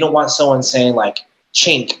 you don't want someone saying like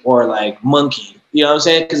chink or like monkey. You know what I'm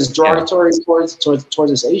saying? Because it's Yeah. derogatory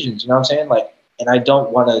towards us Asians. You know what I'm saying? Like, and I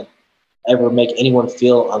don't want to ever make anyone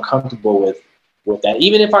feel uncomfortable with that.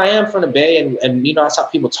 Even if I am from the Bay and that's how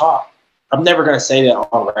people talk, I'm never gonna say that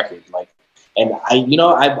on record. Like, and I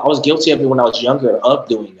was guilty of it when I was younger of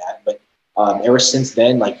doing that, but ever since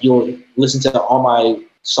then, like you'll listen to all my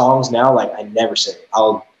songs now, like I never say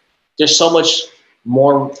it. There's so much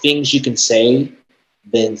more things you can say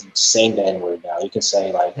than saying the N word now. You can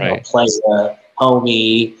say like, Right. player,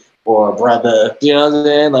 homie, or brother. You know what I'm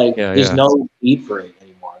saying? Like, Yeah. there's Yeah. no need for it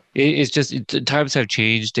anymore. It's just times have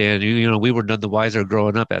changed, and we were none the wiser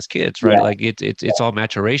growing up as kids, right? Yeah, Like it's all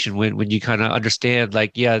maturation when you kind of understand,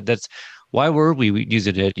 like, yeah, that's why were we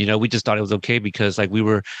using it? We just thought it was okay because like we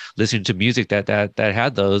were listening to music that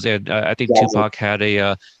had those, and I think exactly. Tupac had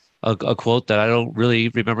a quote that I don't really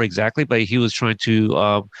remember exactly, but he was trying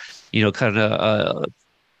to kind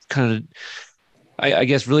of I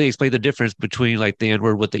guess really explain the difference between like the N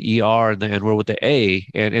word with the ER and the N word with the A,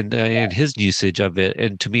 and his usage of it.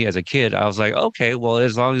 And to me as a kid, I was like, okay, well,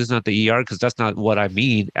 as long as it's not the ER, because that's not what I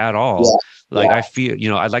mean at all. Yeah, Like yeah, I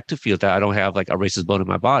feel, I like to feel that I don't have like a racist bone in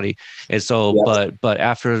my body. And so, yeah, but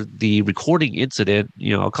after the recording incident,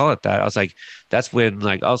 I'll call it that. I was like, that's when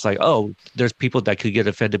like I was like, oh, there's people that could get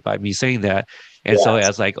offended by me saying that. And so yeah,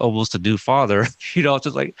 as like almost a new father, it's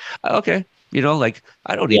just like, okay, like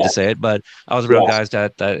I don't need yeah, to say it, but I was around yeah, guys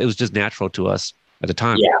that it was just natural to us at the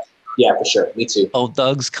time. yeah, yeah, for sure. Me too. Oh,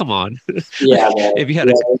 thugs, come on! Yeah, Like, man. if you had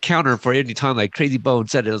a Yeah. counter for any time like Crazy Bone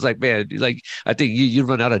said it, was like, man, like I think you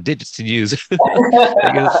run out of digits to use. Like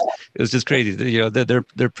it was just crazy.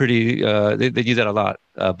 They're pretty. They use that a lot.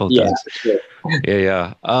 Bone Yeah, thugs. for sure.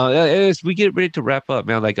 Yeah, yeah. As we get ready to wrap up,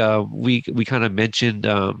 man, like we kind of mentioned,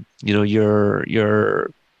 your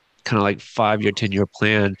kind of like 5-year, 10-year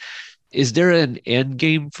plan. Is there an end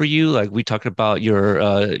game for you? Like we talked about your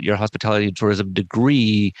hospitality and tourism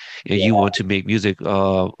degree, and you Yeah. want to make music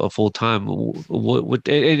a full time. What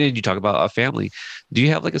and then you talk about a family. Do you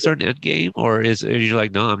have like a certain end game, or are you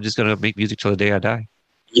like, no, I'm just gonna make music till the day I die?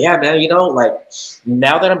 Yeah, man. Like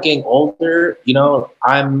now that I'm getting older,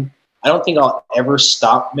 I don't think I'll ever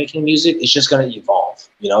stop making music. It's just gonna evolve.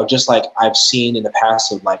 Just like I've seen in the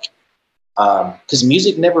past of like, because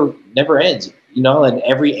music never ends. And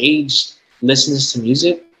every age listens to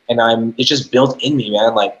music, and it's just built in me,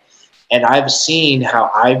 man. Like, and I've seen how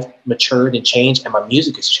I've matured and changed, and my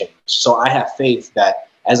music has changed. So I have faith that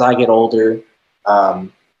as I get older,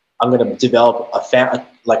 um, I'm gonna develop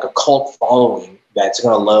like a cult following that's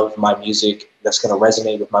gonna love my music, that's gonna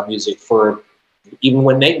resonate with my music for even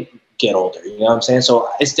when they get older. You know what I'm saying? So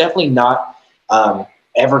it's definitely not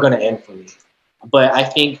ever going to end for me. But I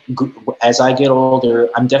think as I get older,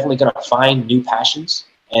 I'm definitely going to find new passions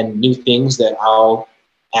and new things that I'll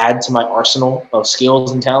add to my arsenal of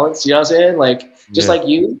skills and talents. You know what I'm saying? Like, just like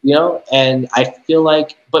you know, and I feel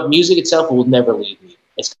like, but music itself will never leave me,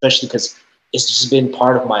 especially because it's just been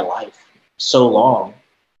part of my life so long.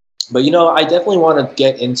 But, you know, I definitely want to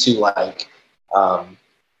get into like,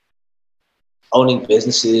 owning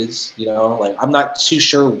businesses, you know, like I'm not too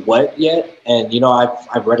sure what yet. And, you know,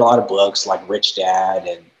 I've read a lot of books like Rich Dad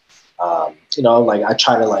and, you know, like I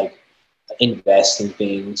try to like invest in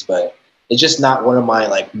things, but it's just not one of my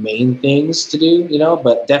like main things to do, you know,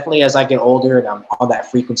 but definitely as I get older and I'm on that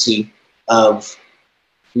frequency of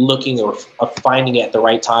looking or of finding it at the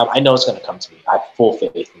right time, I know it's going to come to me. I have full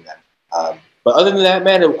faith in that. But other than that,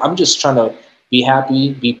 man, I'm just trying to be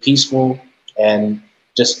happy, be peaceful, and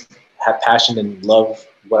just have passion and love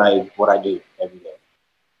what I do every day.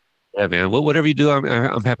 Yeah, man. Whatever you do,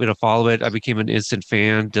 I'm happy to follow it. I became an instant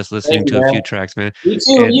fan just listening Thank you, to a man. few tracks, man. Me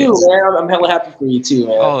too, And you, man. I'm hella happy for you too,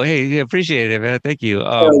 man. oh, hey, yeah, appreciate it, man. Thank you.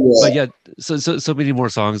 But yeah, so many more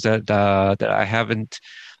songs that I haven't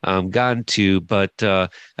gotten to. But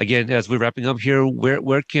again, as we're wrapping up here,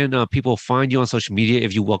 where can people find you on social media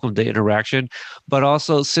if you welcome the interaction? But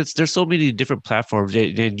also, since there's so many different platforms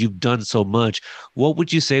and you've done so much, what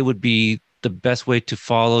would you say would be the best way to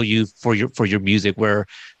follow you for your music, where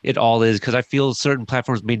it all is? Because I feel certain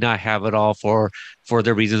platforms may not have it all for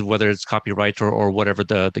their reasons, whether it's copyright or whatever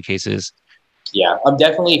the case is. Yeah, I'm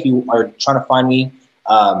definitely, if you are trying to find me,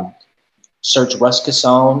 search Russ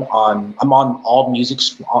Cassone I'm on all music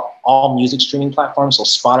streaming platforms. So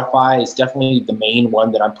Spotify is definitely the main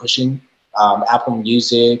one that I'm pushing. Apple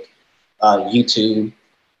Music, YouTube.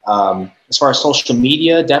 As far as social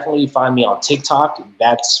media, definitely find me on TikTok.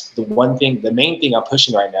 That's the main thing I'm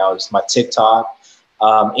pushing right now is my TikTok,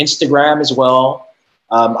 Instagram as well.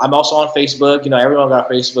 I'm also on Facebook. You know, everyone got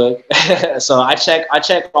Facebook, so I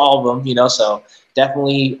check all of them. You know, so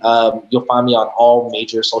definitely you'll find me on all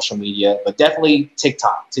major social media, but definitely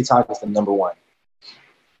TikTok. TikTok is the number one.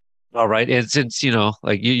 All right. And since,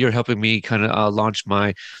 like you're helping me kind of launch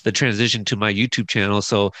the transition to my YouTube channel.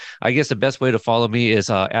 So I guess the best way to follow me is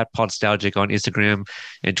at Podstalgic on Instagram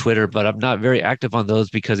and Twitter, but I'm not very active on those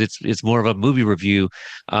because it's more of a movie review.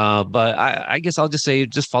 But I guess I'll just say,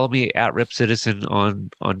 just follow me at Rip Citizen on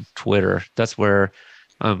Twitter. That's where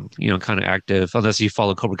I'm, kind of active, unless you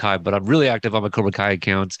follow Cobra Kai, but I'm really active on my Cobra Kai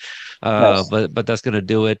accounts. Nice. But that's going to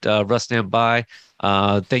do it. Russ, stand by.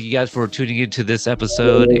 Thank you guys for tuning into this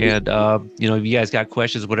episode. And, if you guys got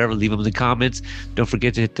questions, whatever, leave them in the comments. Don't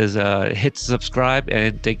forget to hit subscribe,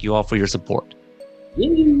 and thank you all for your support.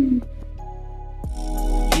 Yay.